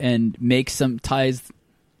 and makes some ties,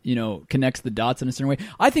 connects the dots in a certain way.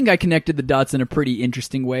 I think I connected the dots in a pretty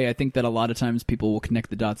interesting way. I think that a lot of times people will connect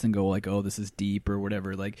the dots and go like, "Oh, this is deep" or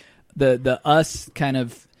whatever. Like the us kind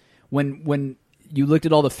of when you looked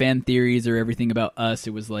at all the fan theories or everything about us, it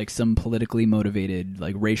was like some politically motivated,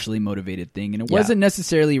 like racially motivated thing, and it Yeah. wasn't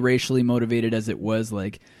necessarily racially motivated as it was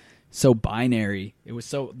like so binary. It was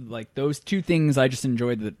so like those two things. I just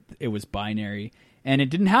enjoyed that it was binary, and it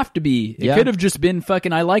didn't have to be. It Yeah. could have just been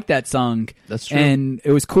fucking. I like that song. That's true. And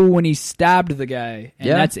it was cool when he stabbed the guy, and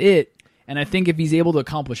Yeah. that's it. And I think if he's able to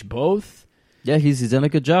accomplish both, Yeah, he's done a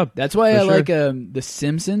good job. that's why For I sure. like The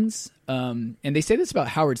Simpsons. And they say this about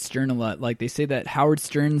Howard Stern a lot. Like they say that Howard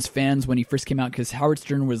Stern's fans, when he first came out, because Howard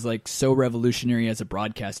Stern was like so revolutionary as a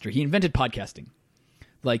broadcaster, he invented podcasting.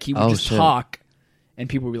 Like he would just shit. talk, and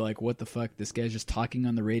people would be like, "What the fuck? This guy's just talking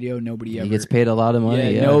on the radio." Nobody ever He gets paid a lot of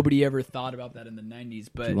money. Yeah, nobody ever thought about that in the 90s.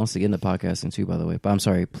 But He wants to get into podcasting too, by the way. But I'm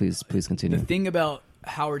sorry. Please continue. the thing about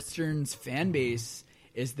Howard Stern's fan base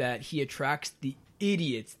is that he attracts the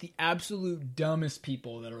idiots, the absolute dumbest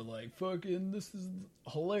people that are like, "Fucking, this is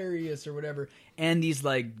hilarious" or whatever, and these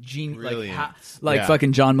like Brilliant. like Yeah.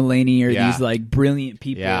 fucking John Mulaney or Yeah. these like brilliant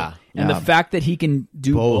people. Yeah. And Yeah. the fact that he can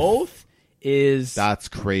do both is That's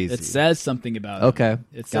crazy. it says something about him. Okay.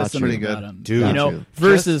 It says Gotcha. something Pretty good. about him. Dude. You know, Gotcha.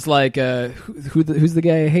 versus like who's the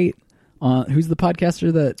guy I hate? Who's the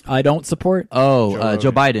podcaster that I don't support? Oh,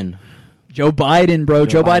 Joe Biden. Joe Biden, bro.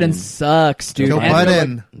 Joe Biden Biden. sucks, dude. Joe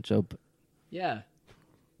And Biden. Joe. Yeah.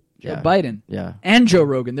 Joe Yeah. Biden. Yeah. And Joe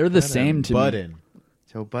Rogan. They're the same to me. Biden.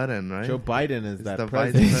 Joe Biden, right? Joe Biden is that the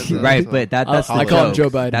vice president. president. Right, but that's I the call him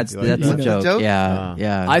joke. Joe Biden. That's You like that's that? the joke. Joke? Yeah,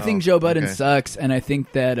 yeah. I think Joe Biden okay. sucks, and I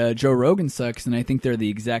think that Joe Rogan sucks, and I think they're the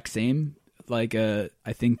exact same. Like, I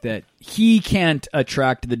think that he can't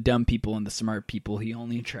attract the dumb people and the smart people. He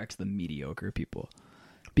only attracts the mediocre people.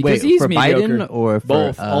 Because Wait, he's for mediocre. Biden or for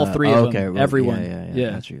both, all three of them, well, everyone.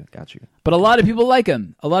 Yeah. Got you. But a lot of people like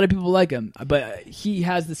him. But he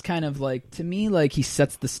has this kind of like, to me, like he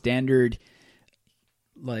sets the standard.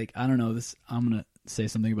 Like, I don't know, this. I'm gonna say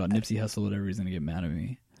something about Nipsey Hussle. Whatever, he's gonna get mad at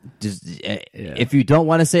me. Just if you don't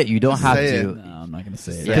want to say it, you don't have say to. it. No, I'm not gonna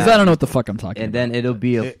say it Yeah. because I don't know what the fuck I'm talking And about. then it'll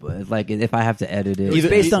be like if I have to edit it. It's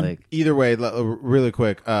based on- like, Either way, really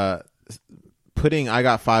quick, putting I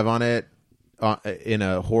Got Five on it in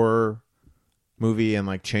a horror movie and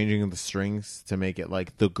like changing the strings to make it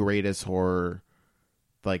like the greatest horror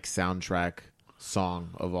like soundtrack song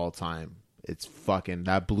of all time. It's fucking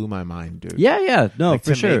that blew my mind, dude. yeah, no, like, for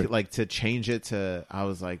to sure. make, to change it to, I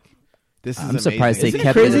was like, this is I'm amazing. surprised they Isn't it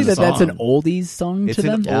kept it crazy as a that that's an song. oldies song It's to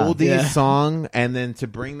them? an oldies Yeah. song, and then to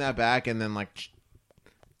bring that back and then like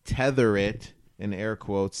tether it in air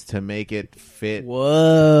quotes to make it fit.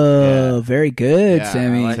 Whoa, Yeah. very good, Yeah,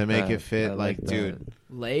 Sammy. to make that. it fit, I like, like dude,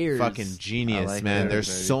 Layers. fucking genius, I like man. that, There's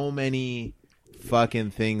baby. so many fucking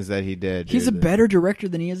things that he did. He's a dude. better director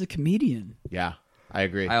than he is a comedian. Yeah, I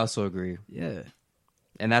agree. I also agree, Yeah.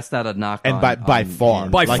 and that's not a knock. and on, by on far,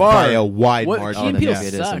 him. By like, far. by a wide What, margin. Key and then Peele maybe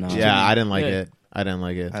it is sucked. enough. Yeah, I didn't like Yeah. it. I didn't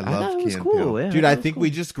like it. I I love thought it Key was and cool. Peele. Yeah, Dude, that I was think cool. we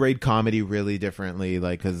just grade comedy really differently,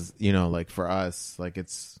 like, because like for us, like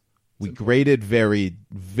we graded very,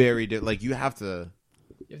 very like you have to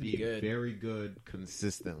You have to be be good. very good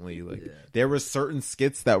consistently. Like there were certain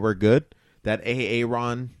skits that were good. That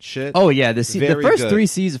Ron shit. Oh yeah, the Very first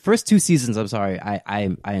good. first two seasons. I'm sorry,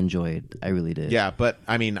 I enjoyed. I really did. Yeah, but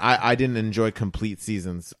I mean, I didn't enjoy complete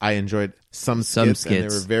seasons. I enjoyed some skits, and they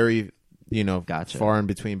skits. were very, Gotcha. far in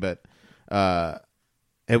between. But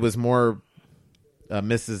it was more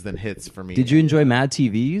misses than hits for me. Did you enjoy Mad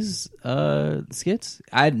TV's skits?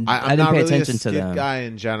 I I'm didn't not pay really attention a to skit them. guy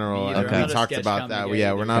in general. Me and either. Okay. I'm We not a talked sketch about comedy that. guy Yeah,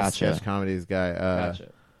 either. we're not Gotcha. sketch comedies guy.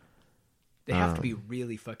 Gotcha. They have to be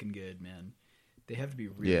really fucking good, man. They have to be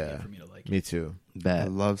really Yeah, good for me to like it. me too. I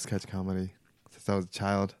Bet. love sketch comedy since I was a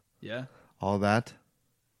child. Yeah. All that.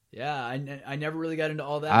 Yeah, I never really got into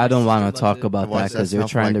all that. I don't want want to talk about I that watched because that they're stuff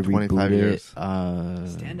for trying like to 25 reboot years. it.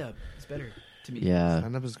 Stand up. It's better to me. Yeah.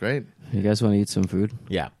 Stand up is great. You guys want to eat some food?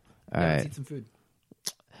 Yeah. All Yeah, right. let's eat some food.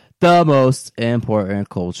 The most important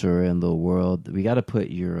culture in the world. We got to put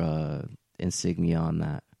your insignia on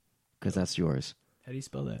that because that's yours. How do you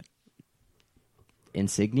spell that?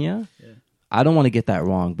 Insignia. Yeah. I don't want to get that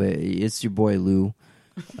wrong, but it's your boy Lou.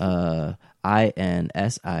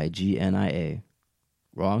 INSIGNIA.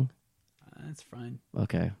 Wrong? That's fine.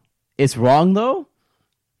 Okay. It's wrong though?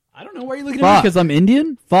 I don't know why you're looking at me because I'm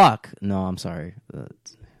Indian. Fuck. No, I'm sorry.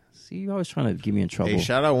 See, you're always trying to get me in trouble. Hey,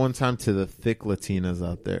 shout out one time to the thick Latinas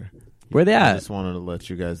out there. Where they at? I just wanted to let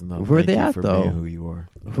you guys know. Where they at, for though? Being who you are.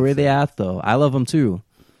 Where they at, though? I love them, too.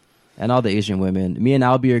 And all the Asian women. Me and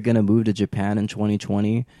Albie are going to move to Japan in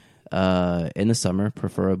 2020, in the summer,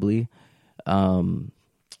 preferably.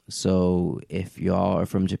 So if y'all are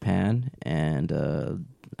from Japan, and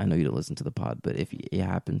I know you don't listen to the pod, but if you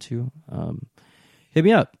happen to, hit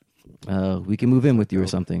me up. We can move in with you or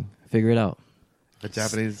something. Figure it out. A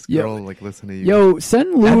Japanese girl listen to you. Yo,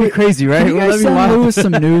 send Lou. That'd be crazy, right? Can you guys send Lewis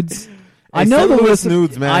some nudes? I know the Lewis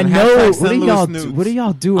nudes, man. I know. What are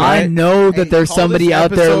y'all doing? I know that there's somebody out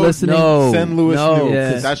there listening. No. Send Lewis nudes.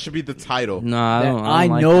 Yeah. That should be the title. No, I don't I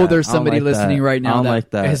like know that. there's I don't somebody like listening that. right now I don't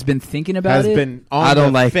like that. has been thinking about Has it. been on I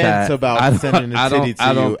don't the like fence that. about sending a titty to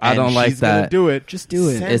you. I don't and like she's gonna that. do it. Just do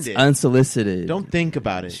it. Send It's it. unsolicited. Don't think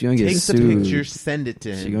about it. She gonna get Take sued. the picture, send it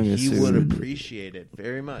to She him. gonna get He would sued. appreciate it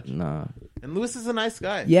very much. Nah. And Lewis is a nice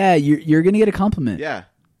guy. Yeah, you're gonna get a compliment. Yeah.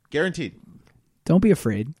 Guaranteed. Don't be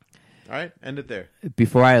afraid. All right, end it there.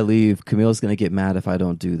 Before I leave, Camille's gonna get mad if I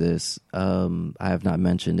don't do this. I have not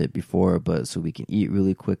mentioned it before, but so we can eat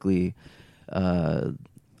really quickly. I'm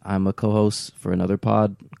a co-host for another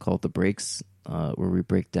pod called The Breaks, where we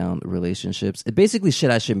break down relationships. It basically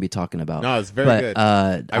shit I shouldn't be talking about. No, it's very good.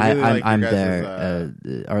 I really like I'm your there.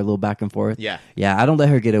 Our little back and forth. Yeah. I don't let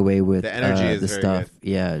her get away with The energy is the very stuff. good.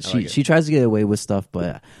 Yeah, like it. she tries to get away with stuff,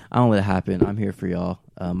 but I don't let it happen. I'm here for y'all.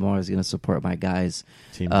 I'm always gonna support my guys.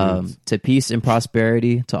 Team dudes. To peace and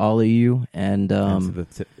prosperity to all of you, and And to the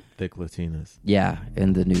thick Latinas. yeah,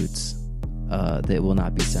 and the nudes that will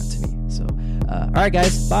not be sent to me. So, all right,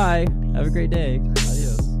 guys, bye. Have a great day.